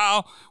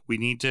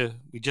 We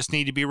just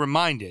need to be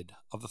reminded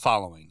of the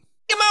following.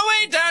 Get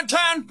my way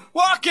downtown,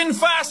 walking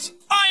fast.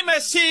 I'm a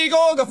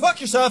seagull. Go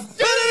fuck yourself.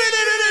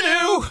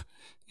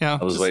 Yeah,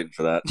 I was waiting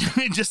for that.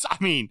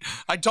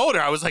 I told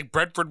her, I was like,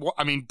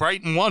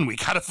 Brighton won. We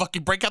got to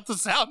fucking break out the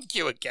sound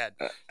cue again.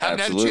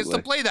 Haven't had a chance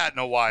to play that in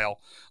a while.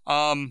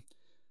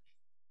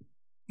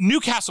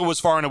 Newcastle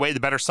was far and away the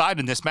better side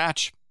in this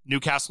match.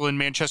 Newcastle and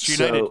Manchester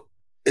United.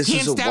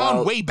 Hands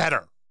down, way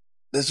better.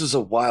 This was a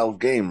wild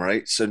game,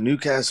 right? So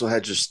Newcastle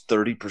had just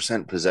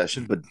 30%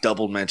 possession, but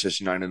doubled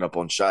Manchester United up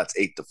on shots,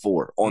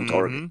 8-4 on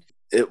target.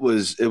 It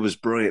was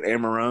brilliant.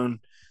 Amarone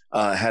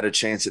had a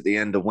chance at the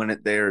end to win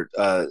it there.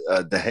 De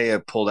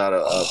Gea pulled out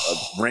a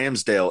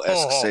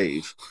Ramsdale-esque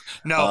save.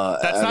 No,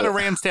 that's not a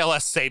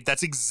Ramsdale-esque save.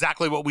 That's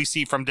exactly what we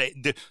see from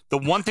the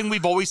one thing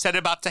we've always said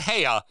about De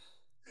Gea.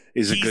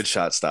 He's a good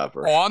shot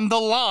stopper. On the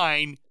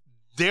line,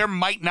 there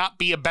might not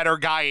be a better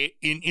guy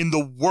in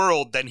the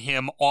world than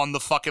him on the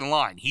fucking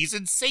line. He's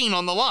insane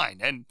on the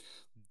line. And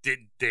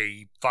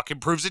they fucking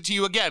proves it to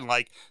you again.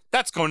 Like,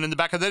 that's going in the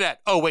back of the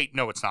net. Oh, wait,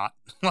 no, it's not.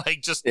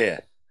 Yeah.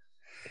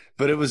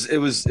 But it was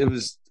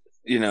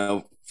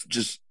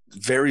just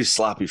very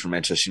sloppy for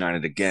Manchester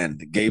United again.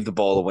 They gave the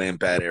ball away in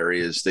bad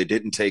areas. They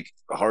didn't take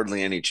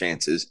hardly any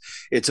chances.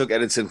 It took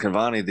Edinson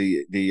Cavani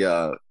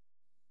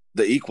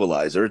the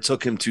equalizer. It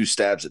took him 2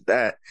 stabs at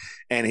that,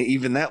 and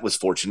even that was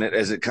fortunate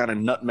as it kind of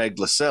nutmegged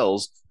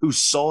Lascelles, who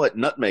saw it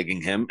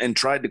nutmegging him and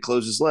tried to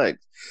close his legs.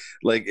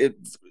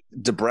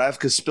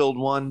 Dubravka spilled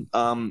one,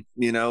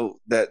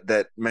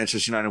 that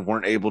Manchester United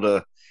weren't able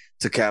to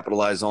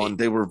capitalize on.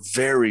 They were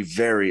very,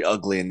 very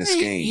ugly in this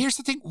game. Here's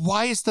the thing.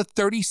 Why is the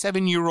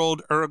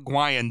 37-year-old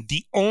Uruguayan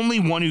the only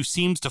one who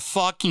seems to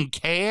fucking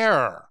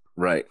care?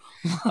 Right.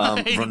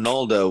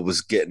 Ronaldo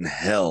was getting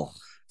hell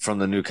from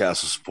the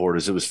Newcastle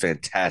supporters. It was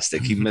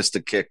fantastic. He missed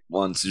a kick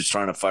once. He was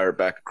trying to fire it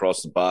back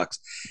across the box.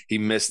 He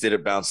missed it.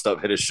 It bounced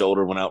up, hit his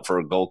shoulder, went out for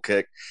a goal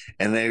kick.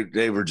 And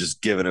they were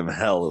just giving him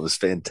hell. It was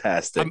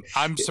fantastic.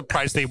 I'm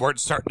surprised they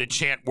weren't starting to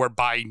chant, "We're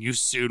buying you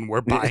soon.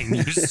 We're buying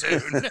you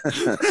soon."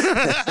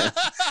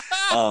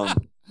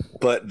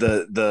 But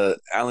the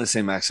Alain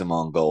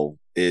Saint-Maximin goal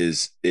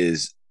is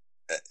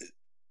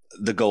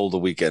the goal of the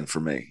weekend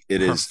for me.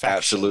 It is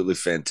absolutely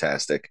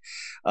fantastic.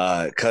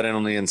 Cut in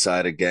on the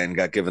inside again,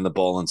 got given the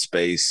ball in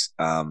space,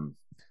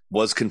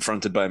 was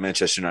confronted by a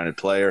Manchester United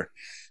player,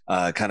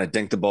 kind of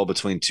dinked the ball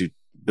between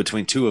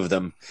two of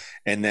them,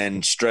 and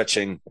then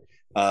stretching,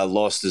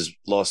 lost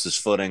his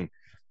footing,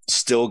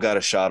 still got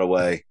a shot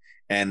away,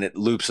 and it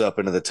loops up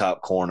into the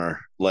top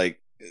corner,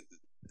 like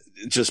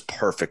just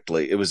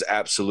perfectly. It was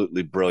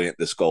absolutely brilliant,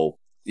 this goal.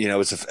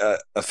 It's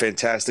a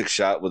fantastic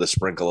shot with a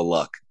sprinkle of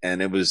luck,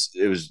 and it was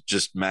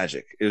just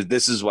magic.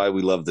 This is why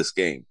we love this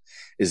game.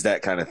 is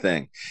that kind of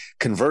thing.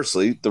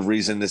 Conversely, the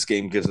reason this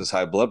game gives us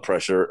high blood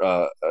pressure,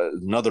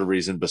 another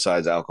reason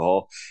besides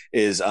alcohol,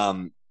 is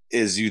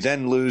you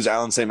then lose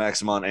Alan St.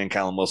 Maximin and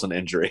Callum Wilson to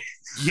injury.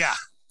 Yeah.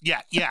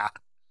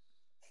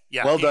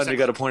 Well done. You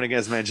got a point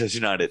against Manchester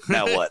United.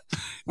 Now what?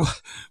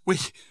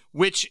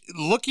 Which,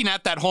 looking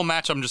at that whole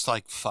match, I'm just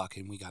like,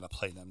 fucking, we got to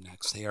play them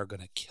next. They are going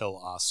to kill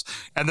us.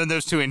 And then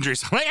those 2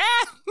 injuries, I'm like,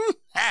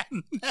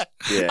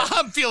 Yeah.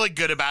 I'm feeling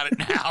good about it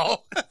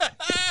now.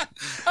 I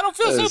don't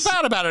feel so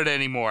bad about it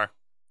anymore.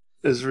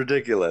 It's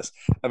ridiculous.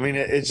 I mean,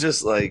 it's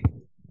just like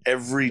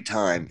every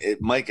time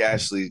Mike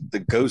Ashley, the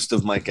ghost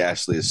of Mike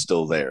Ashley is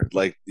still there.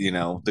 Like,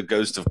 the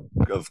ghost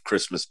of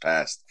Christmas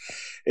past.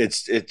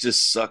 It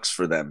just sucks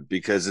for them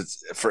because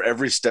it's for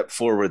every step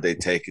forward they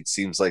take, it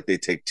seems like they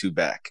take 2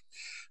 back.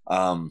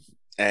 And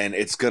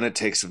it's going to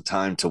take some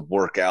time to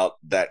work out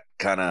that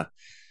kind of,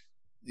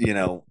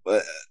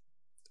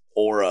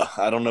 aura.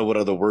 I don't know what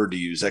other word to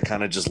use. That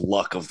kind of just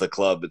luck of the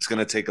club. It's going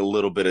to take a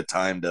little bit of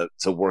time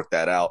to work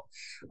that out,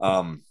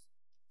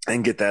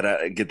 and get that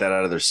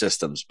out of their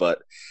systems. But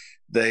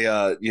they,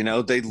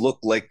 they look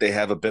like they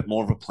have a bit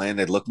more of a plan.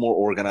 They look more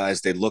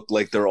organized. They look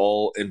like they're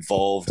all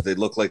involved. They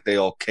look like they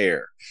all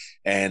care.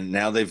 And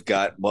now they've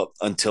got,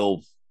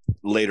 until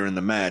later in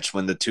the match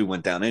when the 2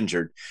 went down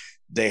injured,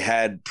 they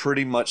had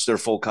pretty much their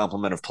full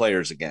complement of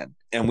players again.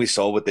 And we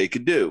saw what they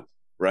could do,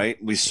 right?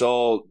 We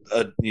saw,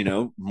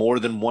 more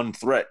than one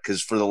threat,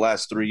 because for the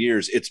last 3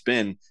 years, it's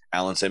been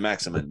Alan St.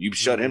 Maximin. You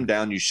shut him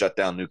down, you shut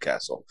down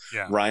Newcastle.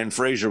 Yeah. Ryan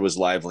Fraser was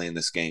lively in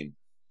this game.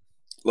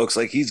 Looks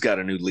like he's got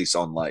a new lease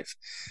on life.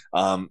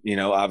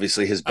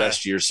 Obviously his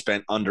best years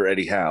spent under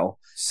Eddie Howe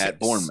at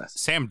Bournemouth.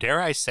 Sam,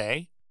 dare I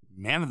say,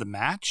 man of the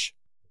match,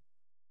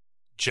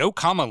 Joe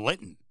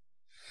Litton.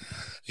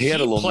 He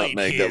had a little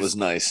nutmeg that was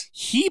nice.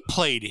 He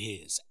played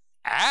his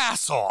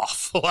ass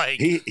off.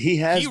 Like he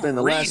has been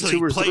the last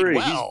 2 or 3.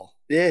 Well.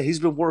 He's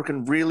been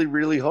working really,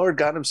 really hard.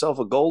 Got himself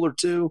a goal or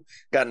 2.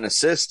 Got an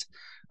assist.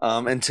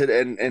 And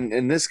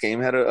in this game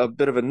had a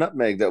bit of a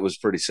nutmeg that was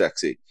pretty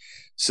sexy.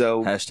 So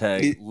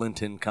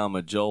Linton,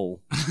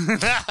 Joel.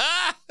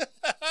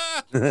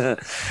 Now,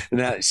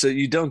 so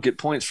you don't get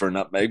points for a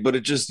nutmeg, but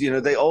it just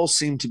they all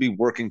seem to be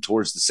working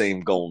towards the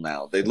same goal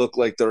now. They look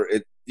like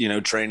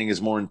training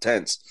is more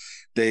intense.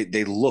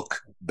 They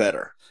look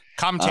better.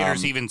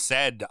 Commentators even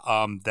said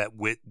that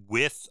with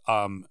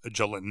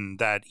Joelinton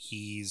that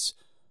he's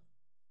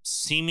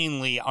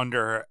seemingly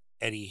under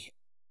Eddie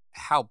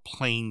Howe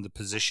playing the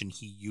position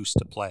he used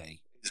to play.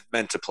 He's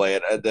meant to play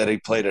it. That he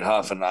played at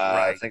Hoffenheim.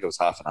 I think it was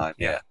Hoffenheim.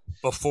 Yeah.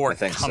 Before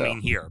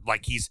coming here,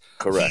 like he's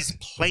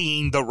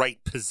playing the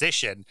right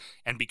position,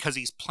 and because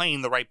he's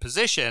playing the right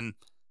position,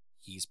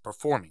 he's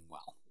performing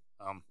well.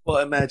 Well,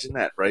 imagine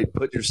that, right?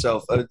 Put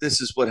yourself. This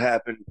is what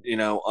happened,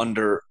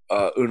 under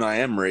Unai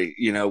Emery,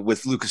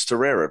 with Lucas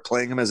Torreira,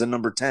 playing him as a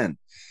number 10.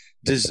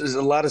 There's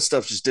a lot of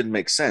stuff just didn't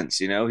make sense.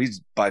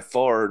 He's by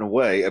far and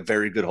away a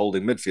very good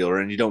holding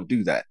midfielder, and you don't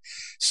do that.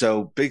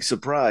 So big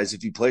surprise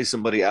if you play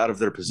somebody out of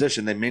their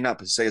position, they may not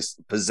possess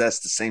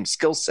the same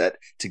skill set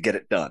to get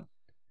it done.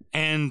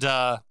 And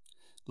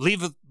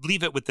leave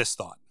it with this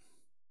thought: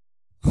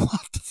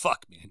 what the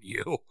fuck, man?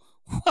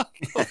 What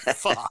the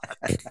fuck?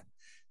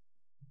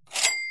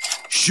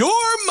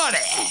 Sure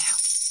money.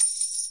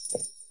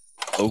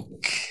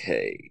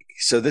 Okay,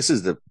 so this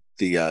is the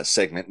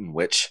segment in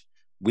which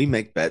we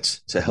make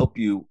bets to help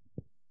you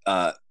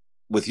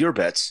with your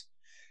bets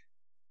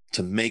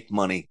to make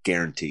money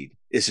guaranteed.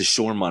 This is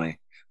Sure Money,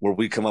 where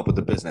we come up with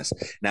the business.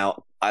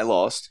 Now, I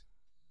lost,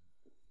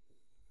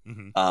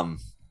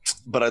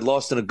 but I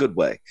lost in a good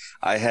way.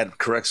 I had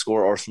correct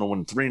score. Arsenal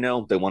won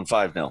 3-0. They won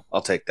 5-0.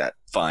 I'll take that.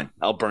 Fine.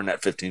 I'll burn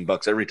that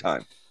 $15 every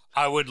time.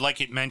 I would like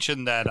it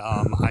mentioned that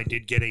I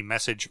did get a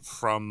message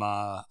from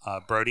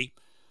Brody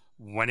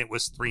when it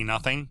was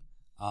 3-0.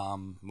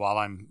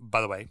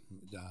 By the way,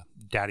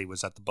 Daddy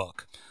was at the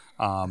book.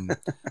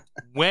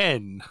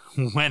 When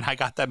I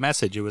got that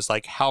message, it was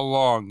like, how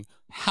long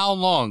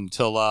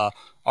till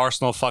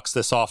Arsenal fucks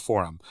this off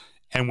for him?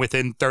 And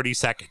within 30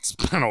 seconds,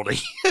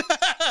 penalty.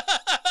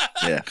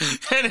 Yeah.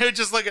 And it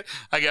just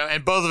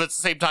and both of it at the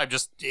same time,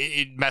 just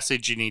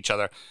messaging each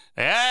other.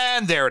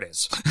 And there it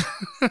is.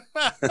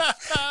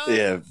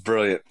 Yeah,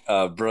 brilliant.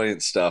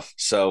 Brilliant stuff.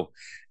 So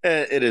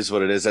it is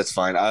what it is. That's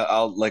fine.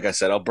 I'll like I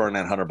said, I'll burn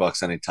that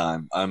 $100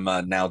 anytime. I'm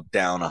now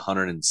down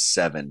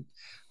 107.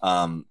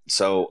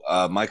 So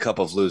my cup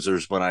of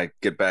losers when I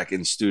get back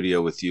in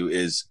studio with you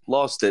is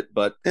lost it,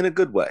 but in a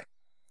good way.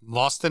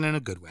 Lost it in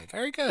a good way.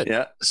 Very good.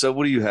 Yeah. So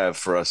what do you have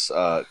for us,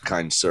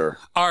 kind sir?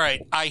 All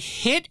right. I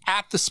hit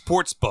at the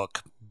sports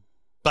book,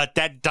 but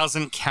that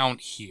doesn't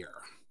count here.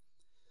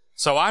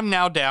 So I'm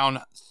now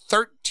down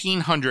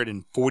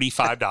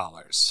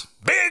 $1,345.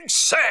 Big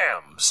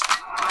Sam's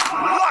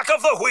Lock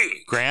of the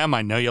Week. Graham,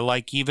 I know you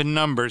like even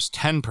numbers.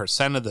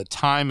 10% of the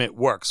time it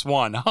works.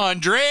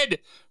 100%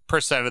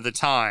 of the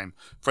time.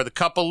 For the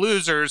couple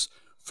losers,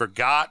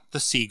 forgot the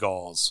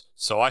seagulls.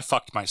 So I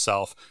fucked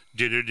myself.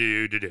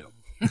 Do-do-do-do-do.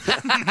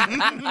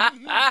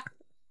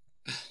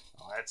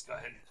 let's go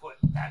ahead and put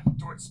that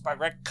Dortz by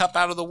Rec cup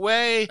out of the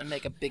way. And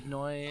make a big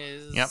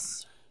noise. Yep.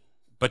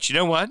 But you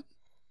know what?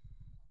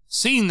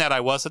 Seeing that I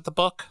was at the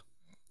book.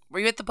 Were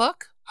you at the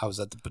book? I was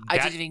at the book. I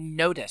didn't even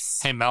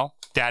notice. Hey, Mel,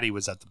 Daddy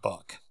was at the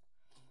book.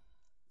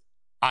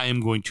 I am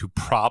going to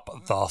prop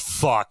the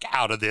fuck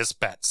out of this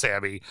bet,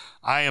 Sammy.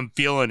 I am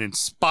feeling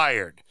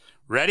inspired.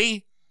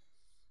 Ready?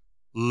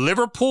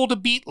 Liverpool to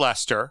beat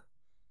Leicester.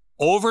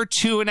 Over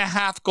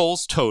 2.5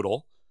 goals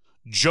total.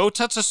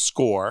 Jota to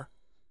score.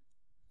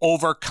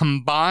 Over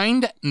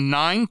combined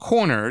 9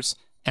 corners.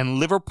 And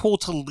Liverpool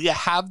to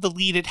have the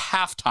lead at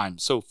halftime.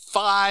 So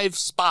 5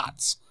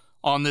 spots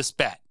on this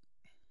bet.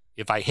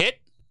 If I hit,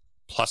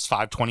 plus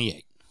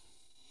 528.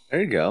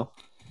 There you go.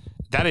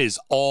 That is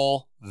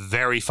all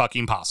very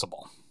fucking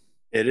possible.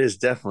 It is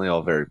definitely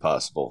all very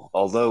possible.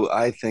 Although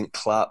I think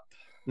Klopp,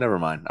 never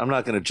mind. I'm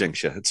not going to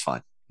jinx you. It's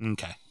fine.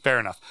 Okay, fair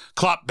enough.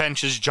 Klopp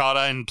benches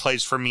Jota and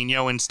plays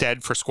Firmino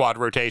instead for squad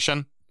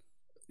rotation.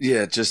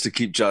 Yeah, just to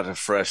keep Jota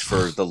fresh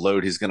for the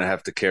load he's going to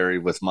have to carry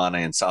with Mane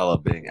and Salah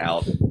being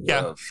out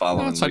the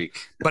following week.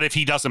 But if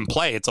he doesn't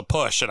play, it's a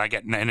push,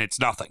 and it's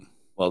nothing.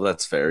 Well,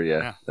 that's fair.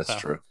 Yeah, that's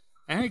true.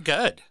 Very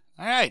good.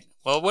 All right.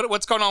 Well,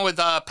 what's going on with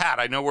Pat?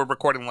 I know we're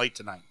recording late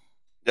tonight.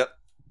 Yep.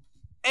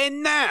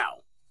 And now,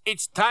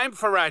 it's time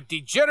for our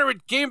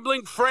degenerate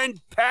gambling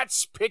friend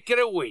Pat's Pick of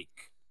the Week.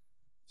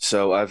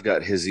 So I've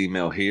got his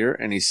email here,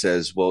 and he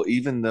says, well,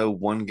 even though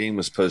one game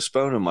was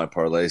postponed in my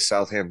parlay,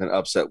 Southampton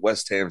upset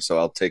West Ham, so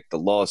I'll take the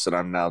loss, and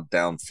I'm now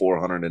down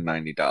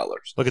 $490.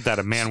 Look at that,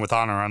 a man with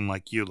honor,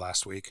 unlike you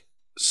last week.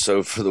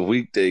 So for the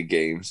weekday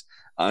games,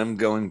 I'm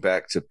going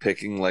back to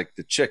picking like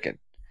the chicken.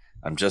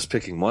 I'm just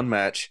picking one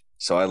match,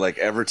 so I like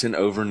Everton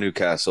over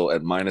Newcastle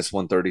at minus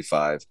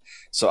 135.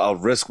 So I'll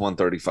risk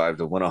 135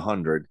 to win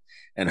 100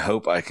 and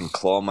hope I can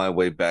claw my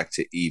way back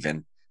to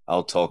even.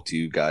 I'll talk to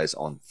you guys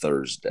on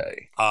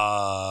Thursday.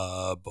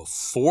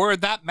 Before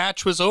that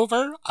match was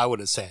over, I would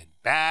have said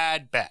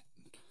bad bet.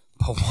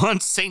 But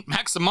once St.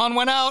 Maximin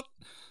went out,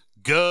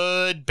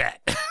 good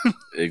bet.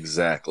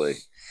 Exactly.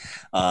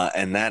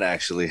 And that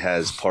actually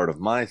has part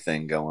of my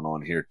thing going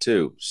on here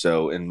too.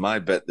 So in my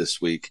bet this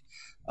week,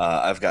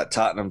 I've got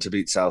Tottenham to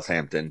beat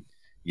Southampton,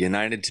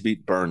 United to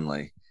beat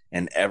Burnley,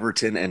 and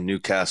Everton and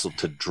Newcastle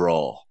to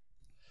draw.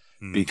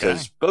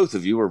 Because both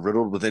of you are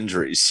riddled with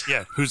injuries.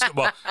 Yeah.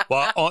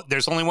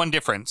 There's only one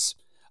difference.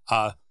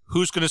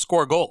 Who's going to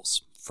score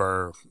goals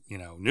for,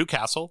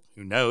 Newcastle?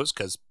 Who knows?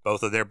 Because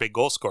both of their big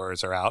goal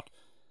scorers are out.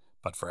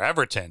 But for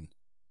Everton,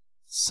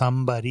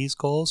 somebody's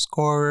goal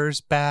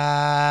scorer's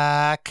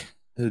back.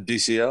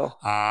 DCL?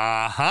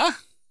 Uh-huh.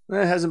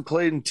 It hasn't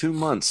played in 2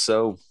 months,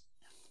 so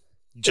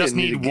just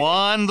need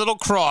one little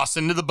cross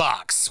into the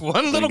box.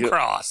 One little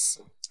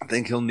cross. I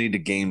think he'll need a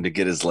game to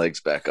get his legs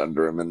back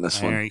under him in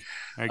this one. Very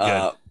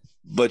good.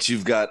 But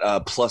you've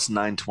got plus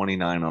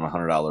 929 on a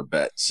 $100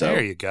 bet. So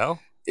there you go.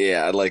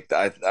 Yeah, I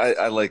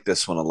like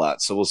this one a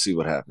lot. So we'll see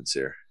what happens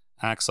here.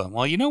 Excellent.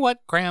 Well, you know what,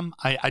 Graham?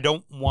 I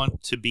don't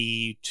want to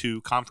be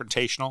too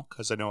confrontational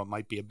because I know it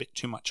might be a bit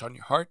too much on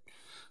your heart.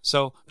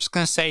 So I'm just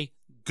gonna say,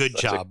 good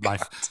job, my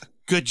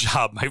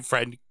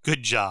friend.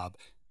 Good job.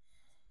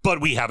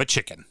 But we have a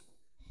chicken.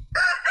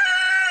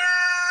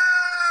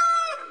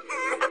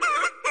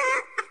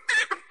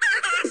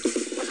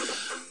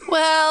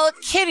 Well,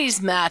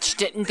 Kitty's match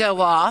didn't go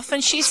off,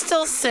 and she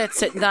still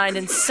sits at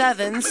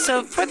 9-7.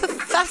 So for the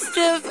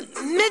festive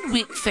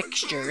midweek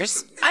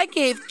fixtures, I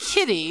gave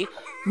Kitty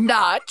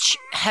Notch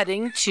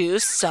heading to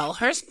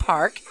Selhurst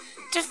Park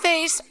to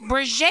face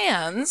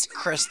Bridgends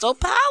Crystal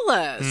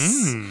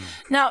Palace.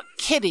 Now,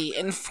 Kitty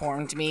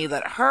informed me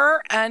that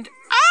her and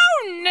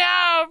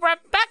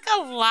Rebecca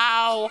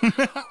Lau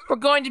were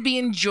going to be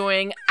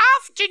enjoying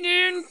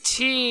afternoon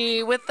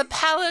tea with the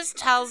Palace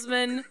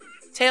talesman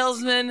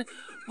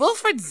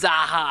Wilfred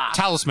Zaha.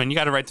 Talisman, you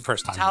got it right the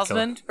first time.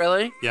 Talisman?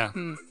 Really? Yeah.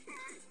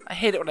 I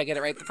hate it when I get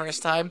it right the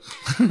first time.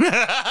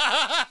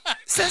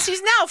 Since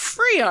he's now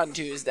free on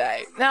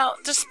Tuesday. Now,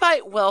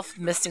 despite Wilf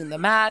missing the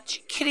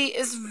match, Kitty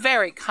is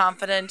very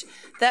confident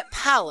that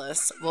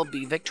Palace will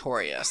be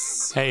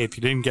victorious. Hey, if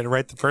you didn't get it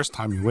right the first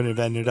time, you wouldn't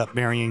have ended up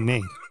marrying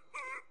me.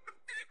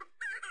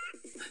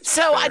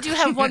 So I do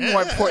have one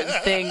more important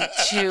thing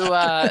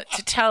to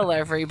tell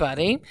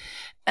everybody.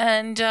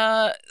 And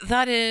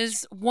that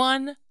is,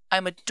 1,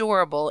 I'm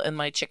adorable in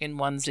my chicken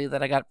onesie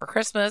that I got for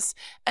Christmas.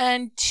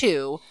 And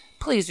 2,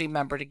 please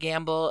remember to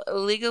gamble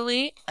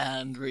legally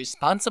and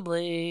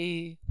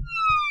responsibly.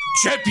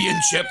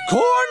 Championship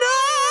Corner!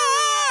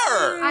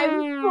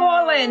 I've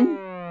fallen,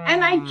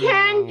 and I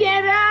can't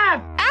get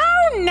up.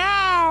 Oh,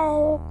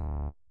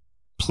 no!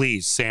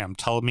 Please, Sam,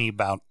 tell me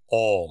about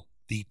all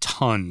the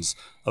tons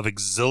of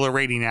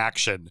exhilarating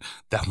action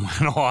that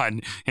went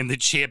on in the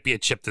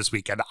championship this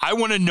weekend. I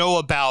want to know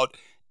about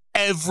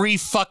every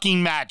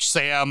fucking match,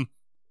 Sam.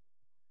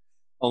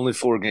 Only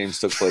 4 games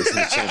took place in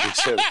the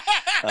championship.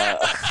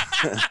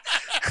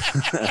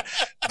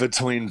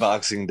 between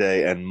Boxing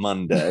Day and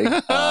Monday,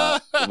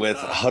 with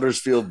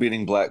Huddersfield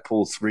beating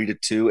Blackpool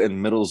 3-2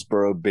 and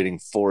Middlesbrough beating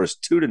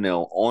Forest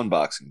 2-0 on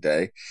Boxing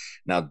Day.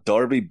 Now,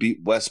 Derby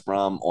beat West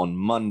Brom on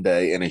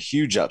Monday in a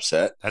huge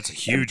upset. That's a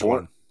huge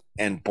one.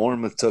 And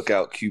Bournemouth took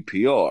out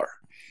QPR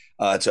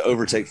to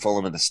overtake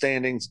Fulham in the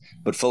standings,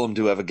 but Fulham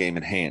do have a game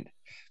in hand.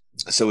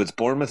 So it's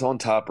Bournemouth on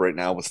top right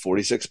now with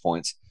 46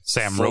 points.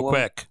 Sam, real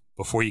quick,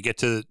 before you get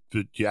to,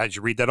 as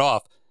you read that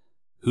off,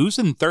 who's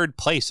in third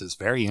place is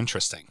very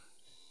interesting.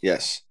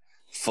 Yes.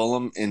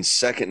 Fulham in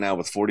second now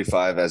with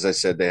 45. As I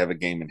said, they have a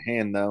game in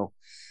hand, though.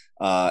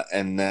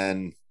 And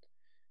then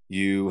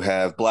you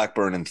have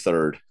Blackburn in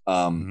third.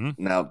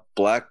 Now,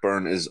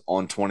 Blackburn is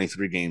on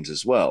 23 games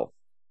as well,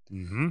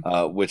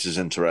 which is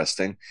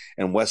interesting.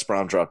 And West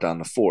Brom dropped down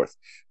to fourth,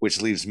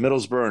 which leaves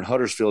Middlesbrough and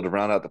Huddersfield to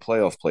round out the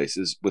playoff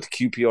places, with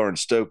QPR and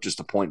Stoke just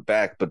a point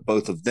back, but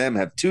both of them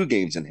have 2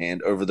 games in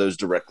hand over those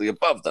directly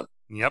above them.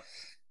 Yep.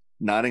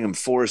 Nottingham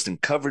Forest and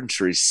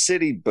Coventry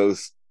City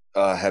both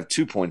have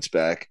 2 points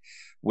back,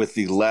 with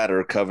the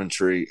latter,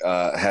 Coventry,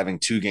 having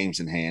 2 games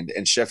in hand.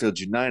 And Sheffield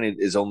United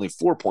is only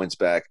 4 points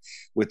back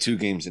with 2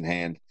 games in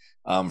hand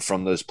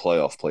from those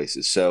playoff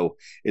places. So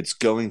it's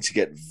going to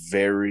get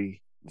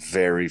very,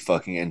 very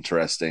fucking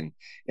interesting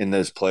in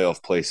those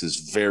playoff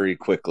places very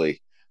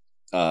quickly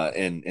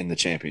in the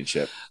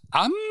championship.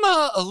 I'm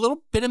a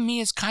little bit of me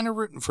is kind of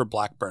rooting for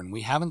Blackburn.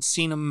 We haven't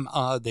seen them.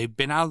 They've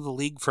been out of the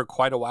league for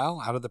quite a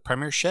while, out of the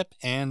Premiership,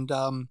 and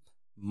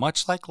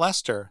much like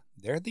Leicester,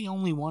 they're the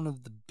only one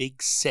of the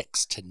big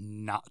 6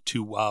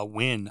 to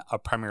win a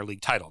Premier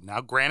League title. Now,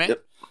 granted,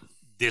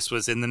 this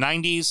was in the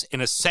 90s,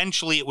 and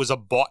essentially it was a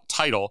bought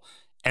title,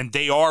 and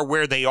they are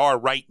where they are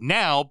right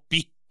now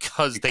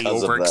because they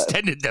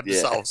overextended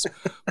themselves.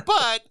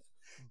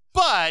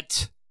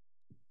 But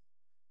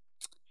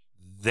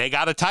they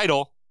got a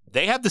title.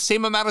 They have the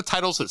same amount of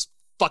titles as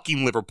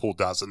fucking Liverpool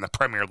does in the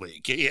Premier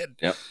League.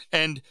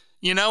 And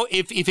you know,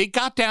 if it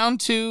got down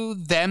to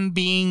them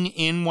being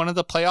in one of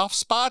the playoff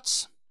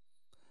spots,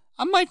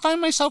 I might find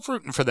myself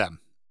rooting for them.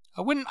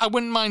 I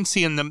wouldn't mind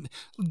seeing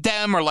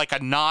them or like a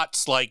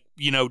Knots, like,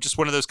 you know, just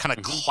one of those kind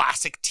of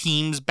classic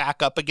teams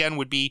back up again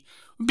would be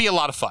a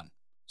lot of fun.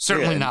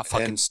 Certainly not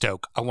fucking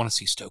Stoke. I want to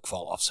see Stoke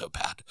fall off so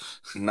bad.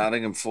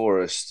 Nottingham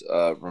Forest,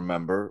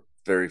 remember,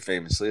 very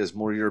famously, has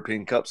more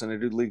European Cups than they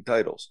do league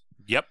titles.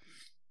 Yep,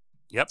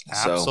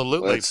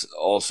 absolutely. So it's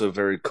also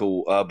very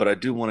cool. But I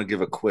do want to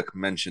give a quick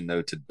mention,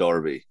 though, to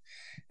Derby.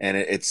 And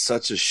it's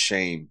such a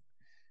shame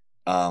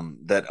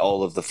that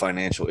all of the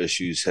financial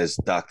issues has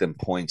docked them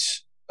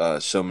points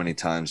so many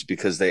times,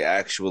 because they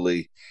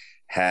actually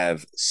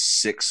have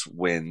 6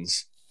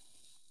 wins,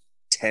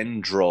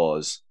 10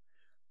 draws,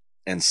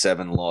 and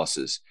 7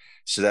 losses.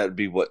 So that would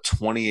be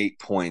 28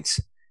 points,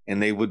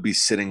 and they would be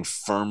sitting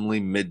firmly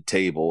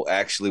mid-table,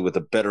 actually with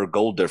a better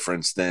goal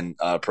difference than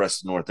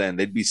Preston North End.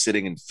 They'd be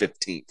sitting in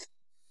 15th.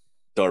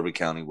 Derby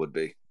County would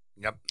be.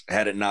 Yep.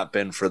 Had it not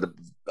been for the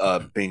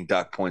being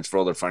docked points for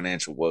all their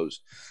financial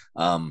woes.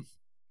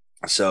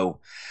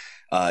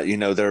 You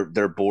know,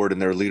 their board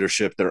and their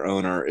leadership, their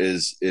owner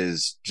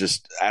is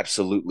just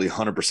absolutely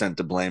 100%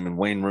 to blame, and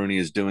Wayne Rooney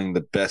is doing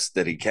the best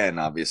that he can,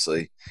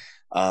 obviously.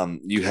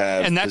 You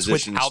have, and that's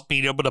without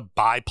being able to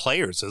buy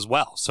players as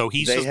well. So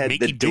he's just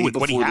making do with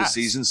what he has. Before the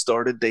season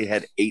started, they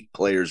had 8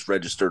 players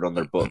registered on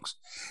their books.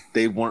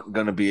 They weren't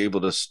going to be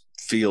able to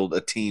field a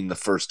team the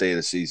first day of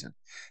the season.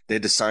 They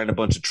had to sign a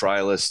bunch of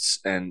trialists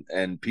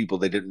and people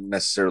they didn't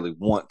necessarily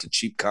want to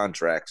cheap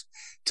contracts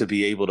to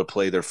be able to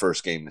play their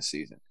first game this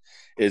season.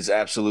 It's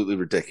absolutely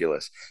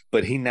ridiculous.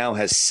 But he now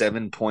has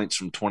 7 points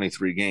from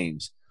 23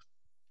 games.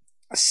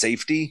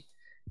 Safety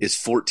is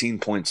 14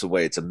 points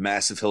away. It's a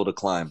massive hill to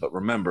climb. But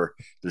remember,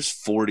 there's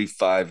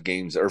 48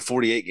 games, in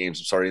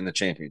the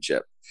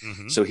championship.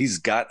 So he's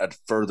got a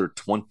further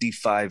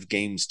 25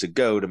 games to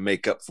go to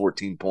make up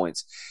 14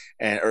 points,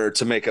 or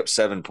to make up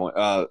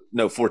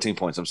 14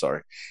 points. I'm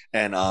sorry.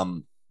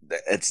 And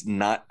it's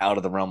not out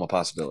of the realm of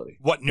possibility.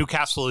 What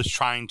Newcastle is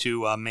trying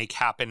to make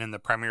happen in the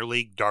Premier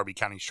League, Derby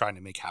County is trying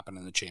to make happen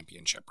in the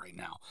Championship right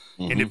now.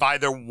 And if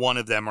either one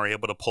of them are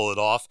able to pull it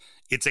off,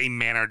 it's a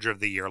Manager of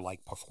the Year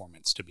like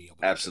performance to be able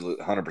to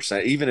absolutely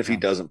 100%. Even if he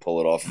doesn't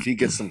pull it off, if he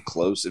gets them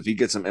close, if he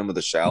gets them in with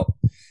a shout,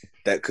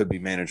 that could be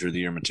Manager of the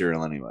Year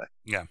material anyway.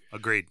 Yeah,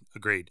 agreed.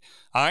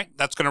 All right,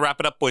 that's going to wrap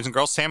it up, boys and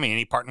girls. Sammy,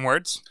 any parting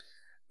words?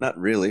 Not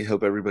really.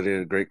 Hope everybody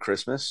had a great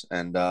Christmas,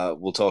 and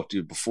we'll talk to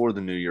you before the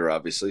new year,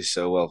 obviously.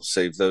 So I'll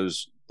save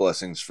those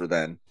blessings for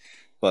then.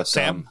 But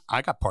Sam,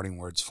 I got parting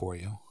words for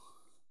you.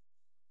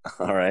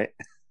 All right.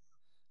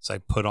 So I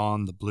put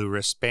on the blue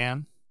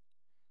wristband.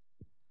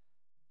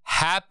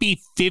 Happy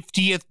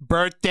 50th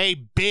birthday,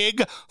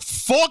 big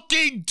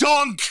fucking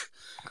dunk!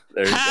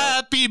 There you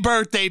Happy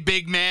birthday,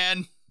 big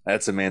man!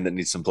 That's a man that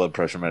needs some blood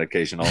pressure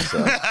medication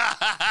also.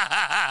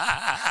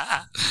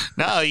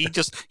 No, he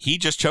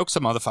just chokes a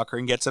motherfucker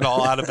and gets it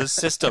all out of his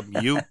system.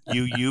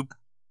 You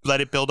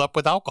let it build up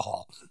with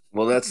alcohol.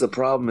 Well, that's the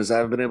problem, is I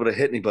haven't been able to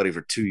hit anybody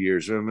for 2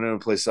 years. I haven't been able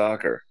to play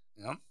soccer.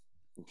 Yep.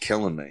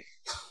 Killing me.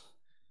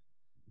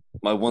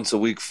 My once a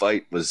week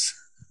fight was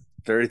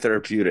Very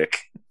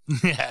therapeutic.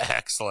 Yeah,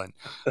 excellent.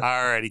 All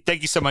righty.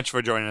 Thank you so much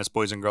for joining us,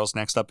 boys and girls.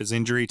 Next up is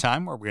Injury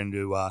Time, where we're going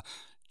to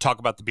talk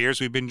about the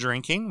beers we've been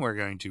drinking. We're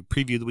going to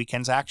preview the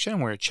weekend's action.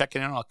 We're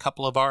checking in on a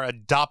couple of our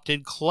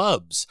adopted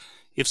clubs.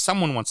 If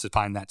someone wants to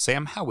find that,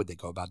 Sam, how would they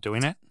go about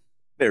doing it?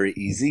 Very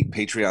easy.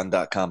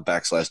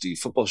 Patreon.com/DU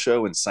Football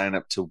Show and sign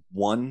up to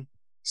one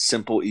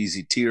simple,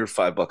 easy tier,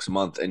 $5 a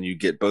month, and you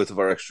get both of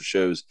our extra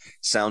shows,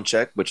 Sound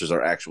Check, which is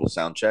our actual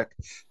sound check.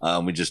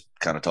 We just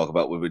kind of talk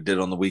about what we did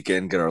on the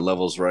weekend, get our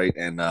levels right,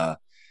 and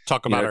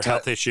talk about our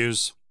health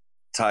issues.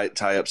 Tie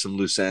up some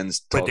loose ends,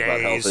 talk about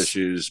health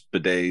issues,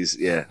 bidets,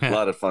 a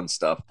lot of fun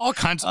stuff. All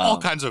kinds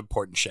of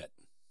important shit.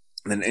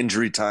 And then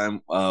Injury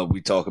Time,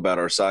 we talk about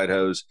our side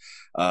hose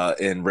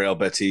in Real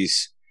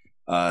Betis,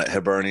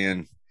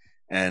 Hibernian,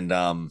 and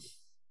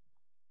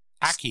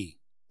Aki.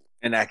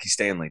 And Aki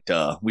Stanley,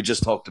 duh. We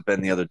just talked to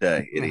Ben the other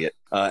day, idiot.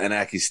 And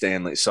Aki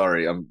Stanley,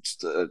 sorry, I'm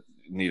just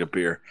need a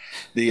beer.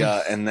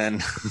 And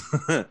then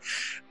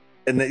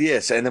and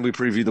then we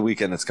preview the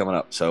weekend that's coming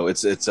up. So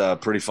it's a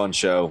pretty fun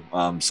show.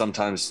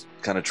 Sometimes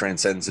kind of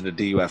transcends into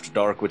DU After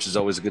Dark, which is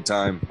always a good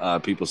time.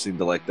 People seem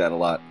to like that a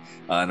lot.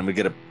 And then we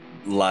get a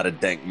lot of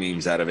dank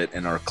memes out of it.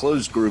 And our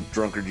closed group,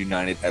 Drunkard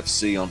United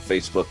FC on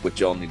Facebook, which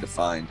y'all need to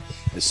find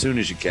as soon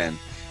as you can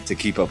to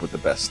keep up with the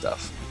best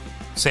stuff.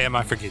 Sam,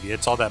 I forgive you.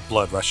 It's all that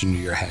blood rushing to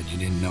your head. You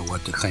didn't know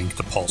what to think.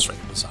 The pulse rate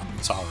was up.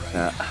 It's all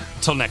right.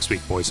 Until next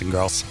week, boys and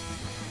girls.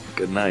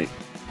 Good night.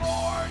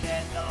 Born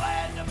in the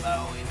land of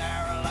Bowie,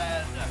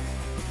 Maryland.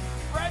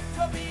 Bred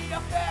to be a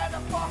fan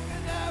of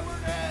fucking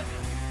Everton.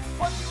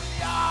 Punch you in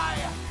the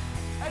eye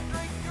and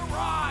drink your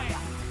rye.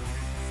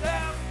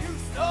 Sam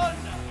Houston.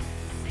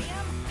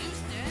 Sam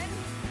Houston?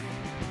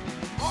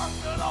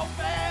 Arsenal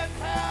fans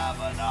have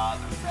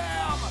another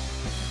Sam.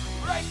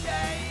 Right,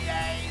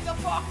 the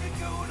fucking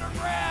Gooner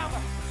Graham.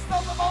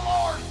 Smells of a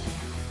lord.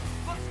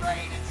 Looks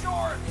great in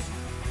shorts.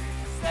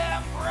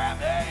 Sam Graham,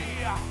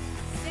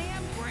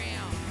 Sam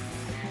Graham.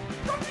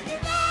 Drunkard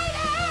United!